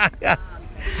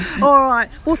 All right.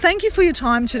 Well, thank you for your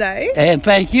time today. And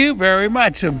thank you very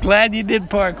much. I'm glad you did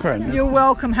parkrun. You're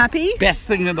welcome. Happy? Best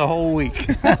thing of the whole week.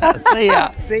 See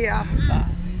ya. See ya.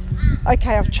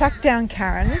 Okay, I've tracked down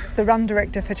Karen, the run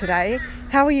director for today.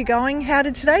 How are you going? How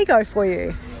did today go for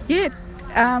you? Yeah,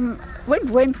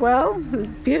 went well.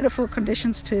 Beautiful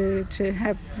conditions to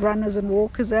have runners and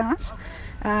walkers out.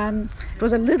 It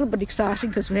was a little bit exciting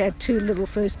because we had 2 little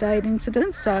first aid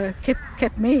incidents, so it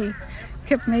kept me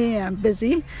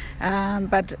busy,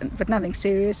 but nothing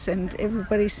serious, and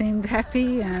everybody seemed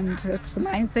happy, and that's the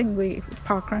main thing. I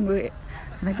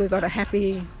think we've got a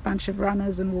happy bunch of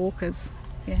runners and walkers.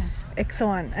 Yeah.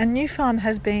 Excellent. And New Farm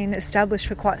has been established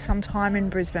for quite some time in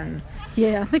Brisbane.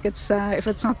 Yeah, I think it's if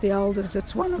it's not the oldest,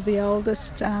 it's one of the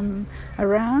oldest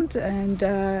around,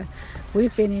 and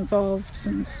we've been involved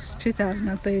since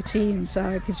 2013, so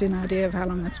it gives you an idea of how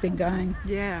long it's been going.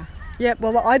 Yeah. Yeah,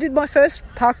 well, I did my first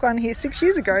parkrun here 6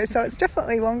 years ago, so it's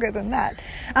definitely longer than that.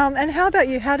 And how about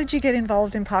you? How did you get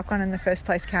involved in parkrun in the first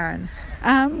place, Karen?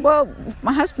 Well,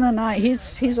 my husband and I,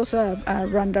 he's also a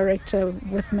run director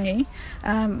with me.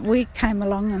 We came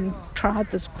along and tried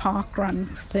this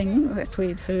parkrun thing that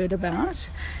we'd heard about.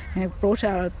 And brought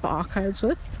our barcodes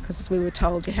with, because we were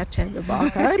told you had to have a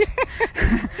barcode.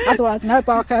 Otherwise, no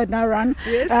barcode, no run.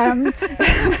 Yes.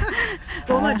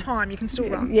 Well, no time, you can still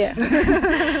run. Yeah.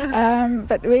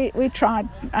 But we tried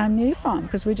New Farm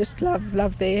because we just love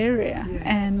the area. Yeah.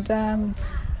 And,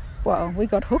 we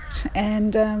got hooked,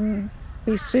 and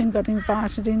we soon got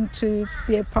invited in to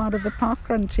be a part of the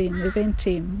parkrun team, the event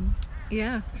team.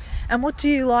 Yeah. And what do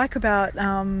you like about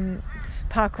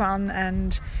parkrun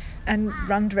and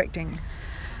run directing?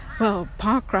 Well,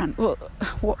 parkrun,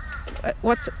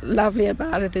 what's lovely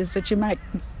about it is that you make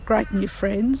great new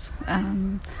friends,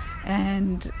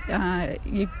 and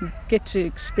you get to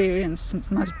experience some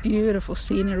most beautiful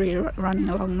scenery running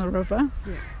along the river,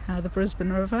 the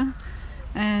Brisbane River,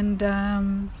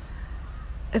 and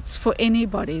it's for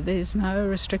anybody. There's no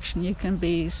restriction. You can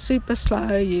be super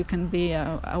slow, you can be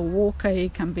a walker, you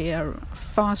can be a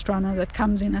fast runner that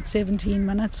comes in at 17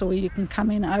 minutes, or you can come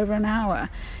in over an hour,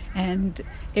 and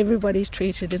everybody's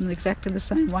treated in exactly the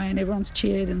same way and everyone's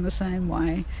cheered in the same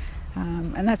way,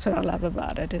 and that's what I love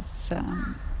about it. It's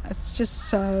just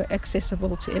so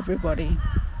accessible to everybody.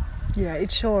 Yeah,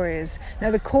 it sure is.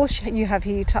 Now, the course you have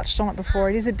here, you touched on it before,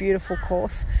 it is a beautiful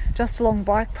course, just along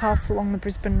bike paths along the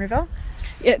Brisbane River.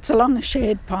 Yeah, it's along a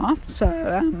shared path,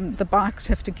 so the bikes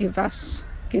have to give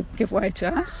way to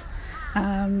us,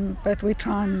 but we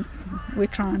try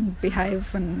and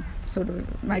behave and sort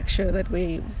of make sure that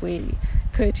we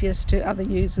courteous to other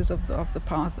users of the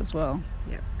path as well.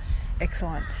 Yeah,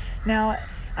 excellent. Now,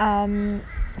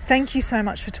 thank you so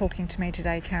much for talking to me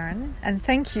today, Karen, and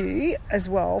thank you as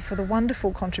well for the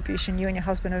wonderful contribution you and your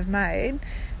husband have made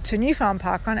to New Farm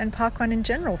Parkrun and Parkrun in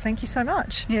general. Thank you so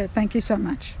much. Yeah, thank you so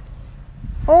much.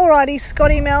 Alrighty,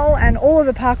 Scotty, Mel and all of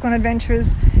the Parkrun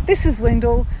adventurers, this is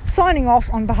Lyndell signing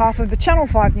off on behalf of the Channel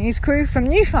 5 News crew from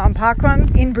New Farm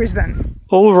Parkrun in Brisbane.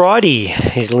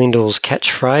 Alrighty is Lyndell's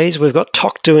catchphrase. We've got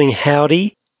Toc doing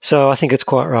howdy, so I think it's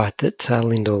quite right that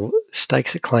Lyndell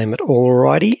stakes a claim at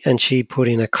alrighty, and she put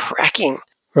in a cracking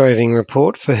roving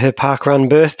report for her parkrun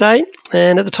birthday.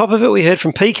 And at the top of it, we heard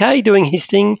from PK doing his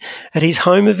thing at his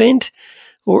home event.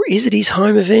 Or is it his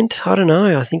home event? I don't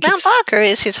know. I think Mount Barker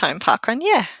is his home parkrun,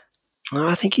 yeah.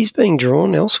 I think he's being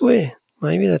drawn elsewhere.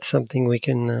 Maybe that's something we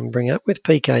can bring up with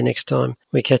PK next time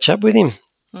we catch up with him.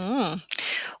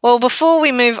 Well, before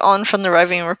we move on from the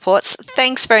roving reports,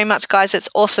 thanks very much, guys. It's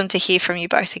awesome to hear from you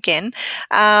both again.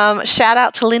 Shout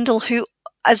out to Lyndell, who,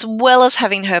 as well as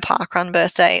having her parkrun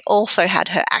birthday, also had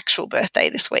her actual birthday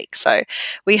this week. So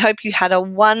we hope you had a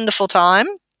wonderful time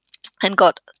and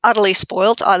got utterly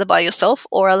spoilt either by yourself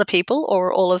or other people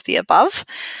or all of the above.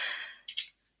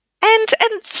 And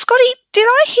Scotty, did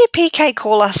I hear PK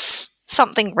call us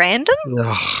something random?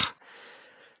 Oh,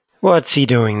 what's he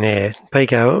doing there?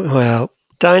 PK, well,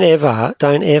 don't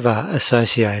ever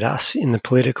associate us in the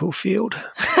political field.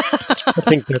 I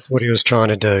think that's what he was trying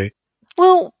to do.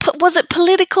 Well, was it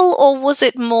political, or was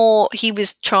it more he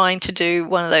was trying to do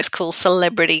one of those cool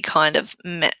celebrity kind of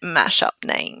mash-up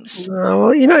names?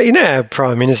 Well, you know our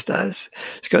Prime Minister has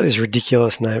got this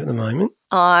ridiculous name at the moment.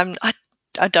 I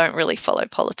don't really follow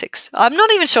politics. I'm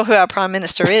not even sure who our Prime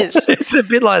Minister is. It's a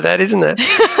bit like that, isn't it?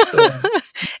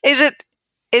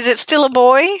 Is it still a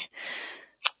boy?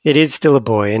 It is still a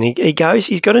boy, and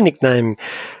he's got a nickname,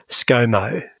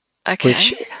 ScoMo. Okay.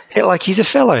 Which, he's a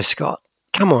fellow Scot.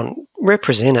 Come on,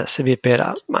 represent us a bit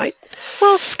better, mate.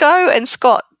 Well, Sco and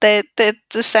Scott, they're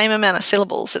the same amount of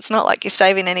syllables. It's not like you're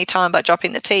saving any time by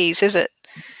dropping the T's, is it?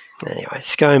 Anyway,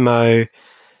 ScoMo,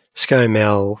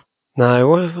 ScoMel.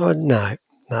 No.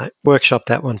 Workshop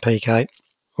that one, PK.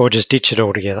 Or just ditch it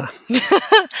altogether.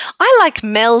 I like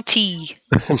Melty.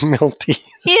 Melty.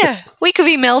 Yeah, we could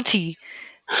be Melty.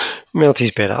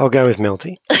 Melty's better. I'll go with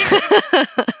Melty.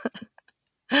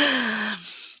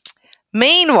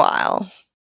 Meanwhile...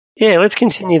 Yeah, let's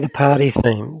continue the party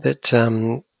theme that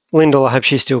Lyndell, I hope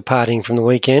she's still partying from the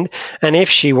weekend. And if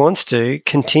she wants to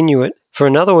continue it for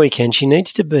another weekend,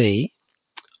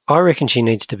 I reckon she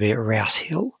needs to be at Rouse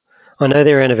Hill. I know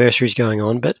their anniversary is going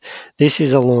on, but this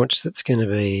is a launch that's going to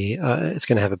be, it's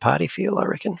going to have a party feel, I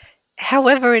reckon.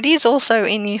 However, it is also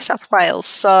in New South Wales,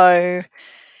 so...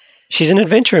 She's an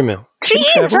adventurer, Mel. She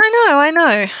is, I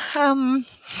know.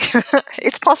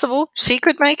 It's possible. She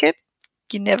could make it.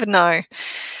 You never know.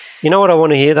 You know what I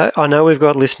want to hear, though? I know we've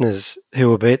got listeners who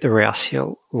will be at the Rouse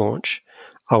Hill launch.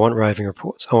 I want roving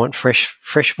reports. I want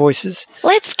fresh voices.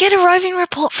 Let's get a roving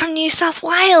report from New South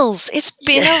Wales. It's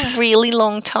been a really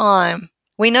long time.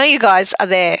 We know you guys are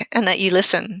there and that you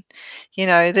listen. You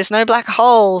know, there's no black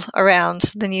hole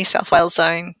around the New South Wales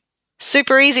zone.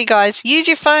 Super easy, guys. Use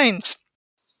your phones.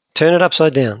 Turn it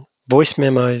upside down. Voice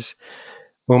memos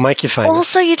will make you famous.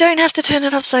 Also, you don't have to turn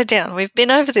it upside down. We've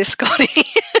been over this, Scotty.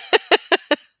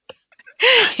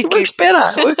 It works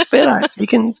better. You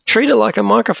can treat it like a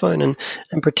microphone and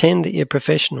pretend that you're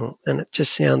professional, and it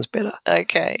just sounds better.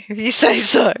 Okay, if you say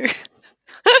so.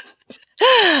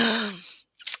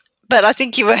 But I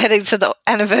think you were heading to the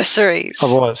anniversaries. I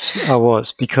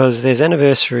was, because there's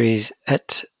anniversaries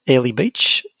at Airlie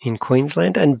Beach in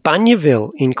Queensland and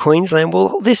Bunyaville in Queensland.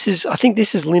 Well, I think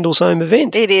this is Lyndell's home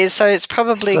event. It is, so it's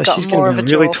probably got more of a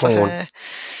draw for her.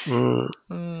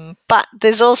 But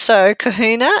there's also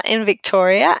Kahuna in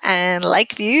Victoria and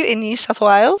Lakeview in New South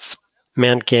Wales.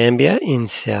 Mount Gambier in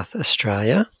South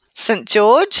Australia. St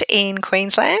George in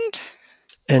Queensland.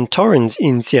 And Torrens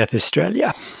in South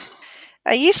Australia.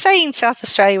 Are you saying South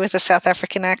Australia with a South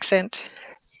African accent?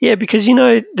 Yeah, because, you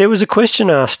know, there was a question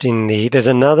asked there's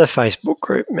another Facebook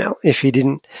group, Mel, if you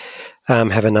didn't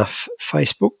have enough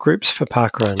Facebook groups for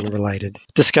parkrun-related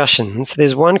discussions.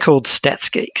 There's one called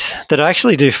Stats Geeks that I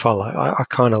actually do follow. I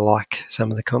kind of like some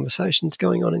of the conversations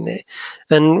going on in there.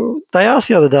 And they asked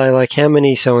the other day, like, how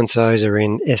many so-and-sos are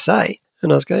in SA?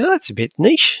 And I was going, that's a bit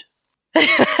niche.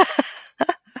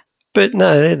 But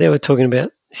no, they were talking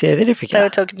about South Africa. They were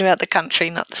talking about the country,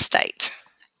 not the state.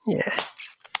 Yeah.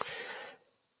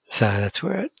 So that's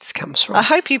where it comes from. I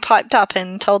hope you piped up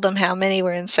and told them how many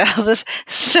were in South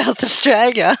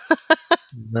Australia.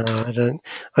 No, I don't.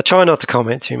 I try not to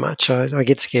comment too much. I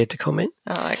get scared to comment.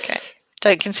 Oh, okay.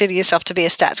 Don't consider yourself to be a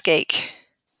stats geek.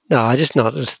 No, I just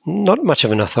not much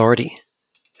of an authority.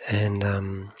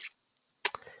 And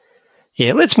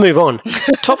yeah, let's move on.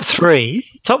 Top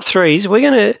threes.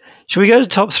 Should we go to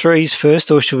top threes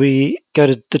first, or should we go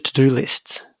to the to-do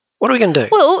lists? What are we going to do?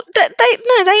 Well,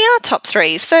 they are top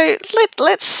threes. So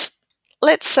let's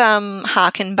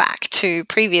harken back to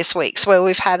previous weeks where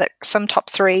we've had some top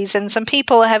threes, and some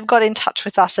people have got in touch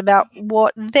with us about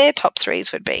what their top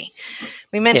threes would be.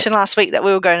 We mentioned last week that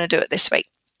we were going to do it this week,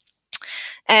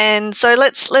 and so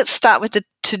let's start with the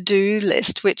to-do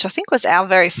list, which I think was our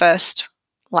very first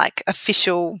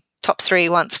official top three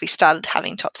once we started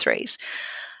having top threes.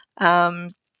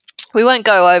 We won't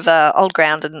go over old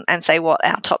ground and say what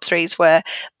our top threes were,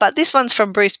 but this one's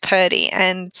from Bruce Purdy.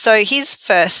 And so his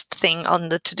first thing on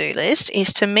the to-do list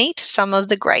is to meet some of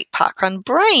the great parkrun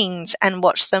brains and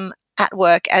watch them at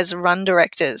work as run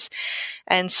directors.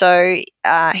 And so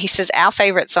he says our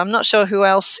favourites, so I'm not sure who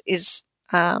else is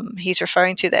he's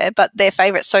referring to there, but their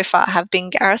favourites so far have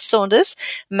been Gareth Saunders,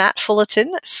 Matt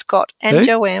Fullerton, Scott and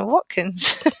Joanne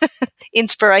Watkins.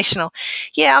 Inspirational.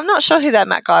 Yeah, I'm not sure who that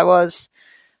Matt guy was.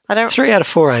 3 out of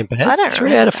 4 ain't bad. I don't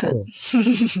 3 out of 4.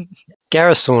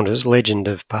 Gareth Saunders, legend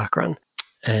of parkrun,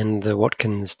 and the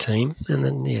Watkins team, and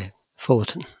then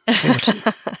Fullerton.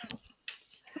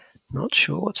 Not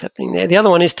sure what's happening there. The other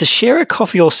one is to share a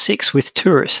coffee or 6 with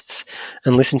tourists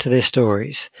and listen to their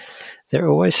stories. They're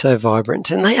always so vibrant,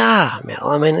 and they are, Mel.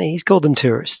 I mean, he's called them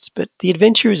tourists, but the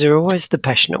adventurers are always the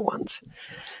passionate ones.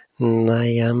 And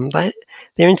they're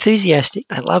enthusiastic.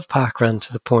 They love parkrun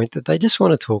to the point that they just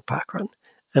want to talk parkrun.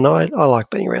 And I like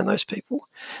being around those people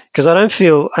because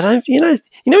you know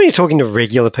when you're talking to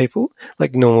regular people,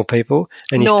 like normal people,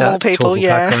 and you start talking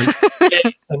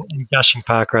parkrun, and gushing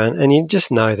parkrun, and you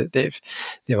just know that they've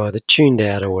either tuned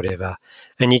out or whatever,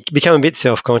 and you become a bit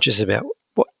self-conscious about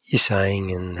what you're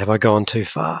saying and have I gone too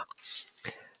far.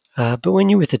 But when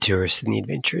you're with the tourists and the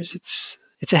adventurers, it's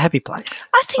a happy place.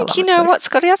 I think, you know what,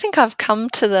 Scotty, I think I've come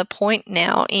to the point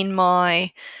now in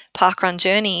my parkrun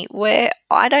journey where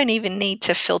I don't even need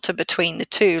to filter between the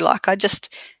two. Like, I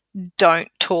just don't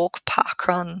talk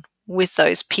parkrun with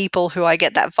those people who I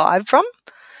get that vibe from.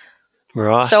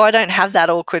 Right. So I don't have that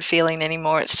awkward feeling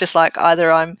anymore. It's just like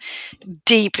either I'm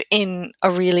deep in a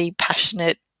really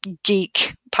passionate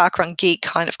parkrun geek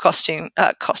kind of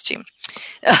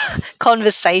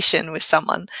conversation with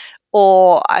someone,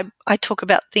 or I talk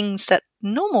about things that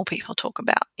normal people talk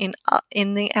about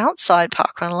in the outside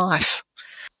parkrun life.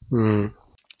 Mm.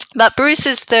 But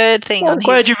Bruce's third thing I'm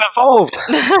glad you've evolved.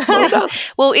 Well done.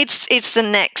 Well, it's the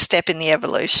next step in the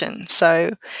evolution.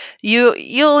 So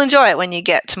you'll enjoy it when you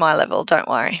get to my level. Don't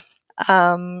worry.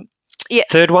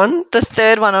 Third one? The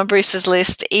third one on Bruce's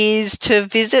list is to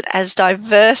visit as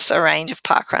diverse a range of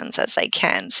parkruns as they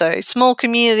can. So small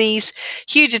communities,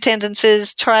 huge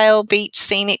attendances, trail, beach,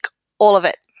 scenic, all of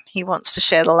it. He wants to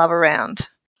share the love around.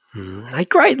 A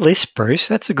great list, Bruce.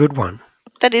 That's a good one.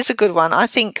 That is a good one. I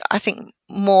think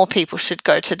more people should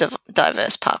go to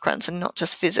diverse parkruns and not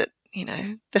just visit,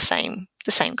 the same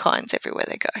kinds everywhere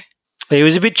they go. He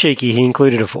was a bit cheeky. He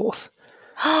included a fourth.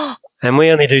 And we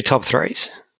only do top threes.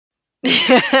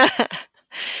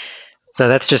 So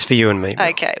that's just for you and me.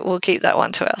 Okay, we'll keep that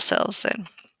one to ourselves then.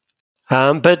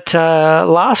 But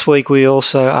last week we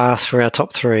also asked for our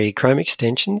top 3 Chrome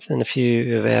extensions, and a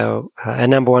few of our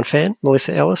number one fan,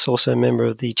 Melissa Ellis, also a member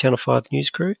of the Channel 5 news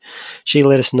crew, she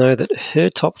let us know that her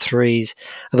top 3s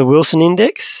are the Wilson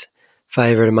Index,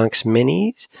 favourite amongst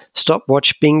many,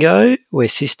 Stopwatch Bingo, we're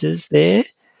sisters there.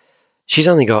 She's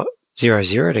only got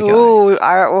 0-0 to go. Ooh,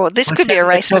 well, this could be a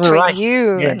race between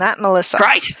you and that, Melissa.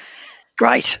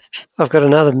 Great. I've got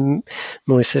another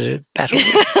Melissa to battle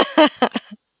with.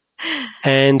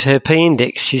 And her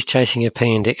P-index, she's chasing her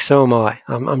P-index. So am I.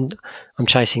 I'm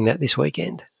chasing that this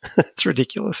weekend. It's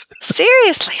ridiculous.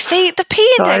 Seriously, see, the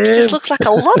P-index just looks like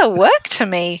a lot of work to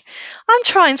me. I'm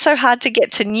trying so hard to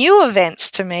get to new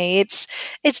events. To me,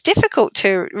 it's difficult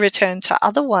to return to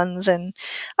other ones, and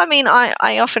I mean,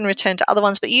 I often return to other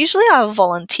ones, but usually I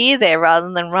volunteer there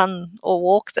rather than run or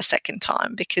walk the second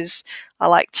time because I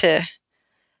like to,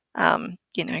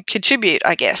 contribute,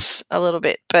 I guess, a little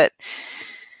bit, but.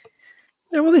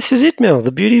 Yeah, well, this is it, Mel. The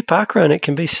beauty of parkrun, it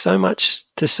can be so much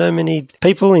to so many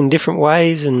people in different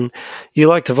ways, and you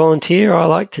like to volunteer. I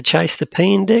like to chase the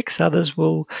P-index. Others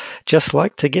will just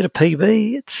like to get a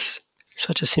PB. It's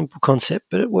such a simple concept,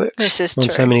 but it works on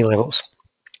so many levels.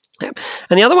 Yeah.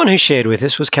 And the other one who shared with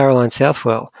us was Caroline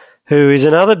Southwell, who is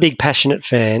another big passionate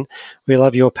fan. We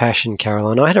love your passion,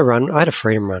 Caroline. I had a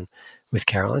freedom run with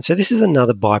Caroline. So this is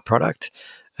another byproduct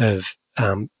of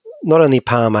not only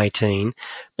Palm 18,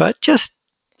 but just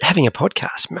having a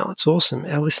podcast, Mel. It's awesome.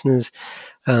 Our listeners,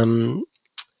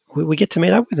 we get to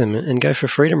meet up with them and go for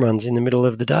freedom runs in the middle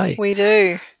of the day. We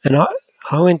do. And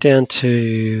I went down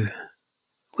to,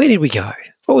 where did we go?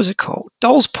 What was it called?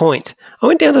 Dole's Point. I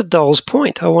went down to Dole's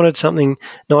Point. I wanted something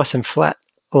nice and flat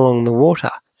along the water,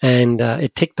 and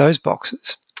it ticked those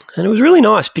boxes. And it was really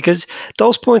nice because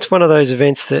Dole's Point's one of those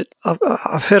events that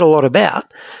I've heard a lot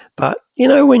about, but,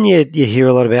 when you hear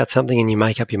a lot about something and you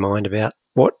make up your mind about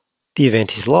what the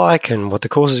event is like and what the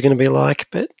course is going to be like,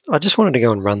 but I just wanted to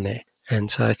go and run there.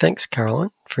 And so thanks,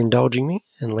 Caroline, for indulging me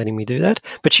and letting me do that.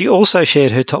 But she also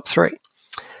shared her top 3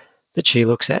 that she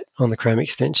looks at on the Chrome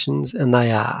extensions, and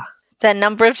they are the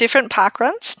number of different park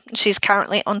runs. She's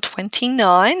currently on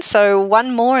 29, so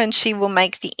one more and she will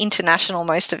make the international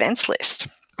most events list.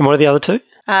 And what are the other 2?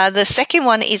 The second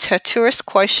one is her tourist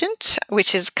quotient,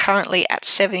 which is currently at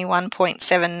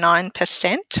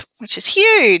 71.79%, which is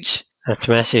huge. That's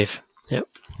massive. Yep.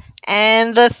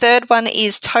 And the third one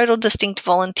is total distinct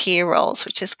volunteer roles,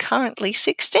 which is currently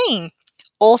 16.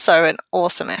 Also an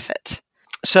awesome effort.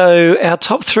 So our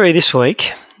top 3 this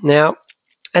week. Now,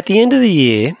 at the end of the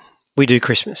year, we do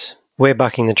Christmas. We're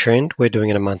bucking the trend. We're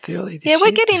doing it a month early this year.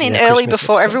 We're getting in early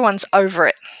before everyone's over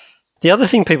it. The other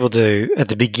thing people do at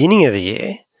the beginning of the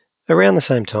year, around the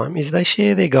same time, is they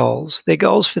share their goals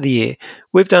for the year.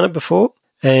 We've done it before,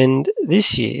 and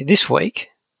this week,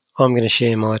 I'm going to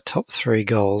share my top 3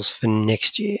 goals for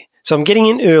next year. So I'm getting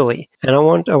in early, and I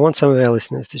want some of our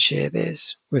listeners to share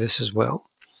theirs with us as well.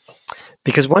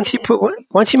 Because once you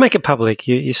make it public,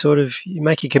 you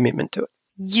make a commitment to it.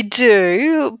 You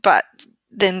do, but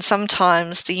then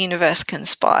sometimes the universe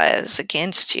conspires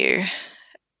against you,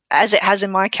 as it has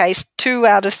in my case. 2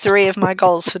 out of 3 of my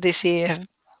goals for this year.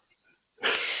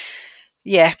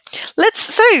 Yeah.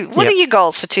 What are your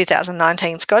goals for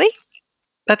 2019, Scotty?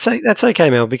 That's okay,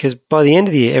 Mel, because by the end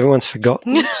of the year, everyone's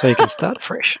forgotten, so you can start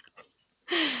fresh.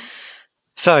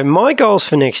 So my goals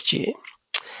for next year.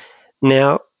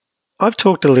 Now, I've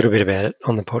talked a little bit about it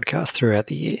on the podcast throughout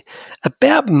the year.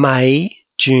 About May,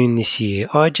 June this year,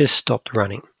 I just stopped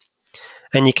running.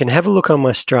 And you can have a look on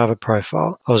my Strava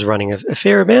profile. I was running a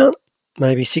fair amount,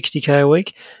 maybe 60K a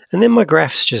week, and then my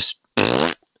graphs just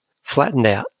flattened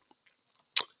out.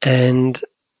 And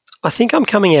I think I'm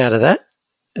coming out of that,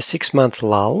 a 6-month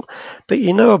lull. But a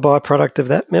byproduct of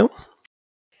that, Mel?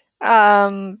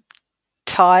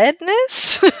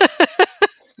 Tiredness?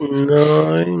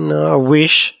 No, I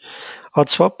wish. I'd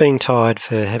swap being tired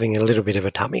for having a little bit of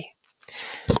a tummy.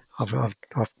 I've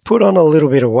put on a little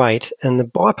bit of weight, and the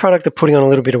byproduct of putting on a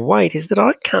little bit of weight is that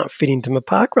I can't fit into my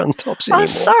parkrun tops anymore. Oh,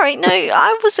 sorry. No,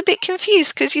 I was a bit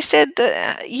confused because you said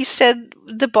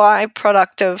the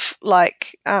byproduct of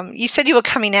you said you were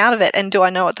coming out of it, and do I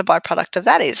know what the byproduct of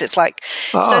that is? It's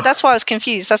so that's why I was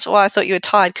confused. That's why I thought you were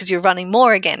tired because you're running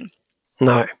more again.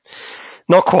 No,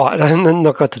 not quite. I haven't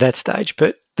not got to that stage,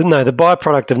 but no, the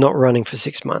byproduct of not running for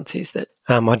 6 months is that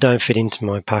I don't fit into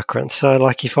my parkrun. So,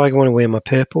 if I want to wear my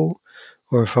purple,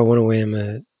 or if I want to wear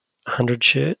my 100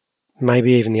 shirt,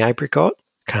 maybe even the apricot,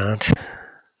 can't.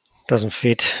 Doesn't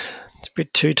fit. It's a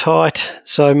bit too tight.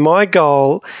 So my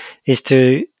goal is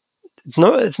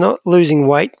it's not losing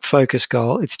weight focus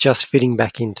goal. It's just fitting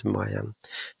back into my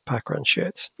parkrun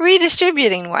shirts.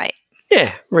 Redistributing weight.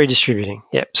 Yeah, redistributing.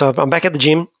 Yeah. So I'm back at the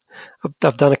gym.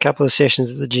 I've done a couple of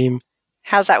sessions at the gym.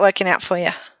 How's that working out for you?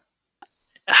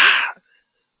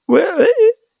 Well,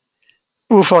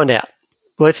 we'll find out.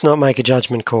 Let's not make a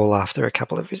judgment call after a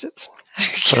couple of visits.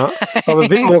 Okay. But I'm a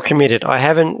bit more committed. I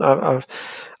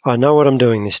know what I'm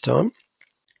doing this time.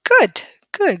 Good.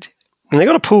 And they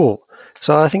got a pool,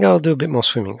 so I think I'll do a bit more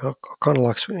swimming. I kind of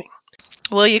like swimming.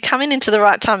 Well, you're coming into the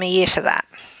right time of year for that.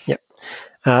 Yep.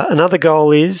 Another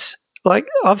goal is like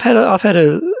I've had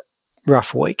a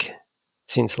rough week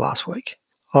since last week.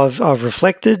 I've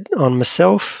reflected on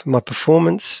myself, my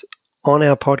performance on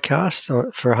our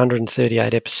podcast for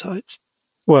 138 episodes.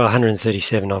 Well,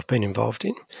 137 I've been involved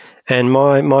in. And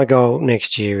my goal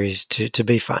next year is to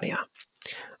be funnier.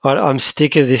 I'm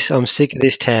sick of this. I'm sick of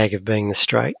this tag of being the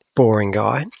straight, boring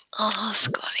guy. Oh,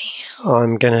 Scotty.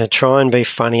 I'm going to try and be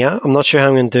funnier. I'm not sure how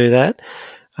I'm going to do that.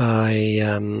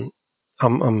 I'm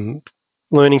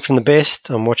learning from the best.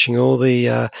 I'm watching all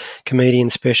the comedian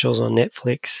specials on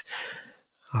Netflix.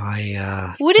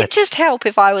 Would it just help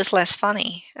if I was less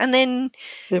funny? And then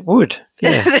it would,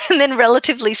 yeah. And then,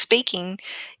 relatively speaking,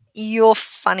 your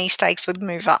funny stakes would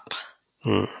move up.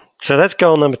 So that's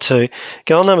goal number 2.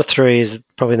 Goal number 3 is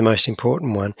probably the most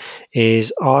important one,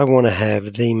 is I want to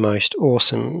have the most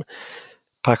awesome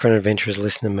Parkrun Adventurers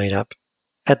listener meetup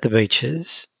at the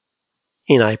beaches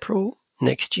in April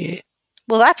next year.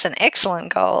 Well, that's an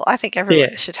excellent goal. I think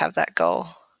everyone should have that goal.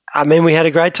 I mean, we had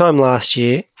a great time last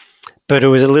year, but it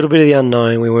was a little bit of the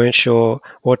unknown. We weren't sure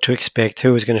what to expect,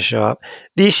 who was going to show up.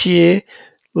 This year,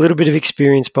 a little bit of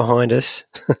experience behind us,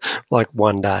 like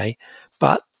one day,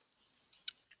 but...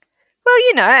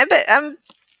 Well, but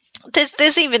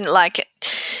there's even like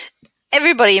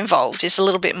everybody involved is a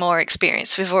little bit more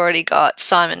experienced. We've already got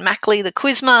Simon Mackley, the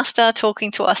quizmaster,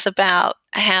 talking to us about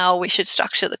how we should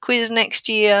structure the quiz next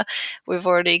year. We've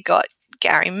already got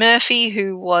Gary Murphy,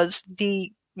 who was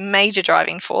the major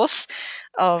driving force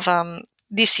of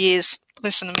this year's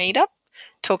listener meetup,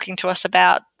 talking to us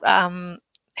about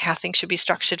how things should be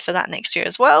structured for that next year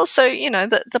as well. So,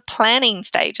 the planning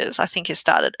stages, I think, has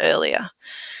started earlier.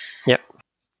 Yep.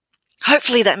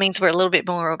 Hopefully that means we're a little bit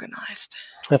more organised.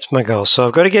 That's my goal. So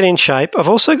I've got to get in shape. I've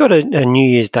also got a New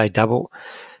Year's Day double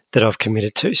that I've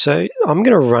committed to. So I'm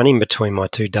going to run in between my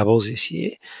 2 doubles this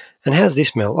year. And how's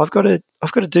this, Mel? I've got to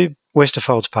do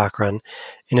Westerfolds Parkrun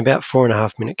in about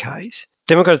 4.5 minute Ks.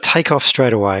 Then we've got to take off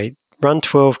straight away, run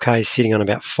 12 Ks sitting on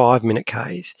about 5 minute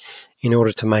Ks in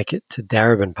order to make it to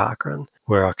Darebin Parkrun,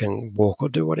 where I can walk or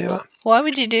do whatever. Why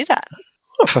would you do that?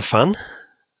 Oh, for fun.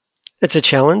 It's a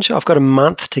challenge. I've got a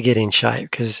month to get in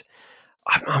shape because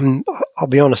I'll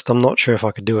be honest, I'm not sure if I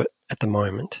could do it at the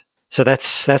moment. So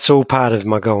that's all part of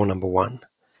my goal number 1.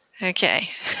 Okay.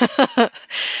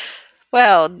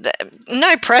 Well,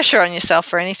 no pressure on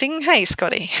yourself or anything. Hey,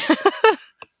 Scotty.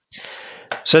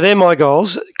 So they're my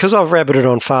goals. Because I've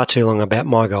rabbited on far too long about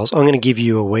my goals, I'm going to give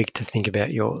you a week to think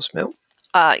about yours, Mel.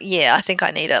 Yeah, I think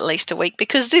I need at least a week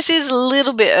because this is a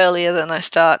little bit earlier than I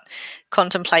start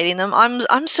contemplating them.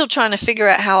 I'm still trying to figure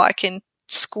out how I can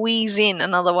squeeze in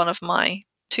another one of my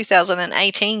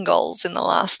 2018 goals in the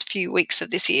last few weeks of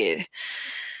this year.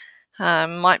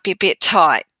 Might be a bit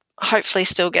tight. Hopefully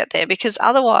still get there because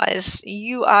otherwise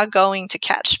you are going to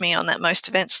catch me on that most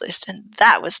events list and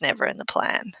that was never in the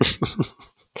plan.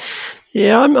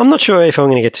 Yeah, I'm not sure if I'm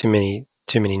going to get too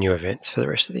many new events for the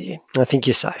rest of the year. I think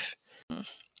you're safe.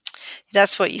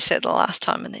 That's what you said the last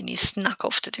time and then you snuck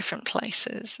off to different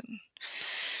places.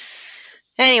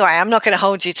 Anyway, I'm not going to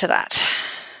hold you to that.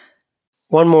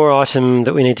 One more item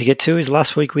that we need to get to is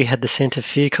last week we had the Scent of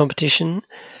Fear competition.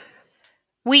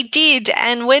 We did,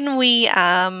 and when we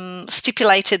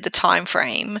stipulated the time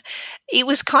frame, it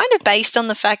was kind of based on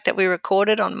the fact that we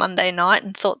recorded on Monday night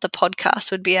and thought the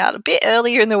podcast would be out a bit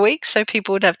earlier in the week so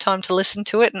people would have time to listen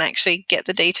to it and actually get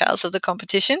the details of the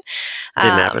competition.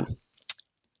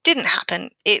 Didn't happen.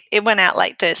 It went out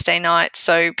late Thursday night,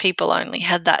 so people only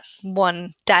had that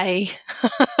one day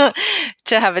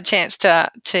to have a chance to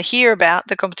hear about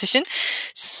the competition.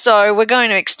 So we're going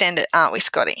to extend it, aren't we,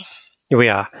 Scotty? We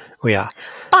are.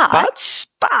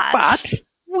 But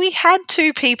we had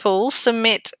 2 people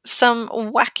submit some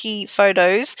wacky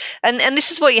photos, and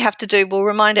this is what you have to do. We'll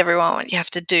remind everyone what you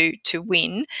have to do to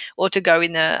win or to go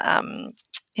in the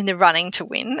running to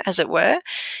win, as it were.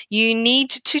 You need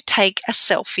to take a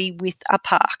selfie with a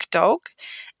park dog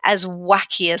as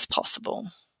wacky as possible.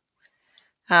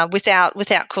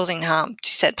 Without causing harm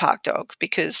to said park dog,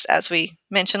 because as we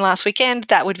mentioned last weekend,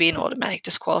 that would be an automatic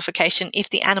disqualification if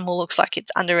the animal looks like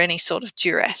it's under any sort of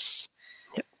duress.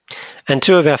 Yep. And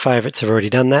 2 of our favourites have already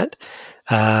done that.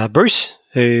 Bruce,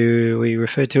 who we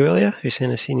referred to earlier, who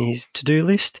sent us in his to-do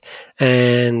list,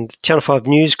 and Channel 5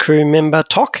 News crew member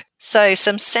Tok. So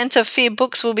some Scent of Fear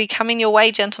books will be coming your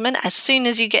way, gentlemen, as soon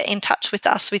as you get in touch with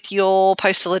us with your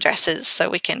postal addresses so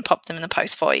we can pop them in the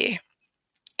post for you.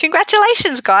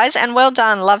 Congratulations, guys, and well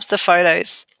done. Loves the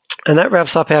photos. And that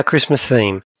wraps up our Christmas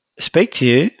theme. Speak to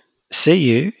you. See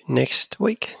you next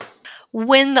week.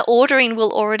 When the ordering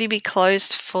will already be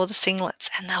closed for the singlets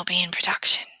and they'll be in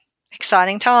production.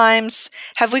 Exciting times.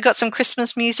 Have we got some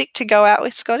Christmas music to go out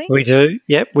with, Scotty? We do.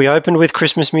 Yep, we opened with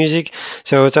Christmas music,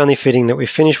 so it's only fitting that we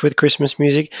finish with Christmas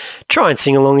music. Try and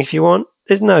sing along if you want.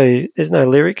 There's no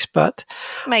lyrics, but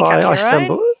Make up your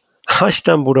own. I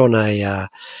stumbled on I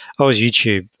was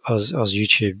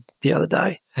YouTube the other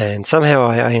day, and somehow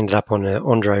I ended up on an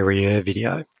Andre Rieu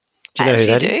video. Do you know who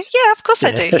that is? Yeah, of course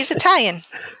I do. He's Italian.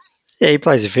 Yeah, he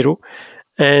plays the fiddle,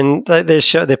 and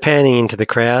they're panning into the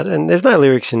crowd, and there's no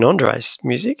lyrics in Andre's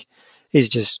music. He's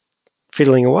just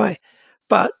fiddling away,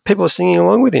 but people are singing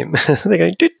along with him. They're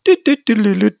going do do do do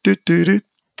do do do do.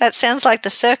 That sounds like the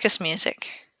circus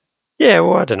music. Yeah,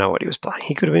 well, I don't know what he was playing.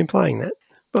 He could have been playing that.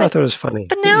 But I thought it was funny.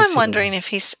 But now I'm wondering if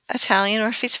he's Italian or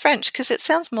if he's French, because it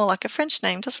sounds more like a French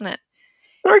name, doesn't it?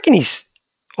 I reckon he's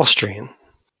Austrian.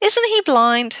 Isn't he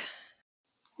blind?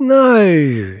 No,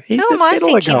 he's Who the am I fiddler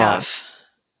thinking guy. of?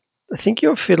 I think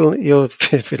you're fiddling.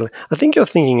 I think you're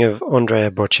thinking of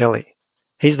Andrea Bocelli.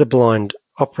 He's the blind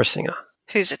opera singer.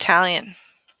 Who's Italian?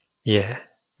 Yeah,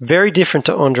 very different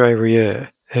to Andre Rieu,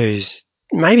 who's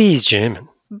maybe he's German.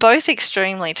 Both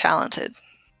extremely talented.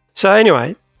 So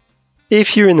anyway,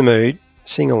 if you're in the mood,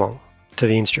 sing along to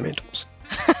the instrumentals.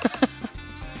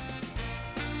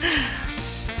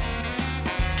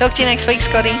 Talk to you next week,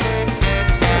 Scotty.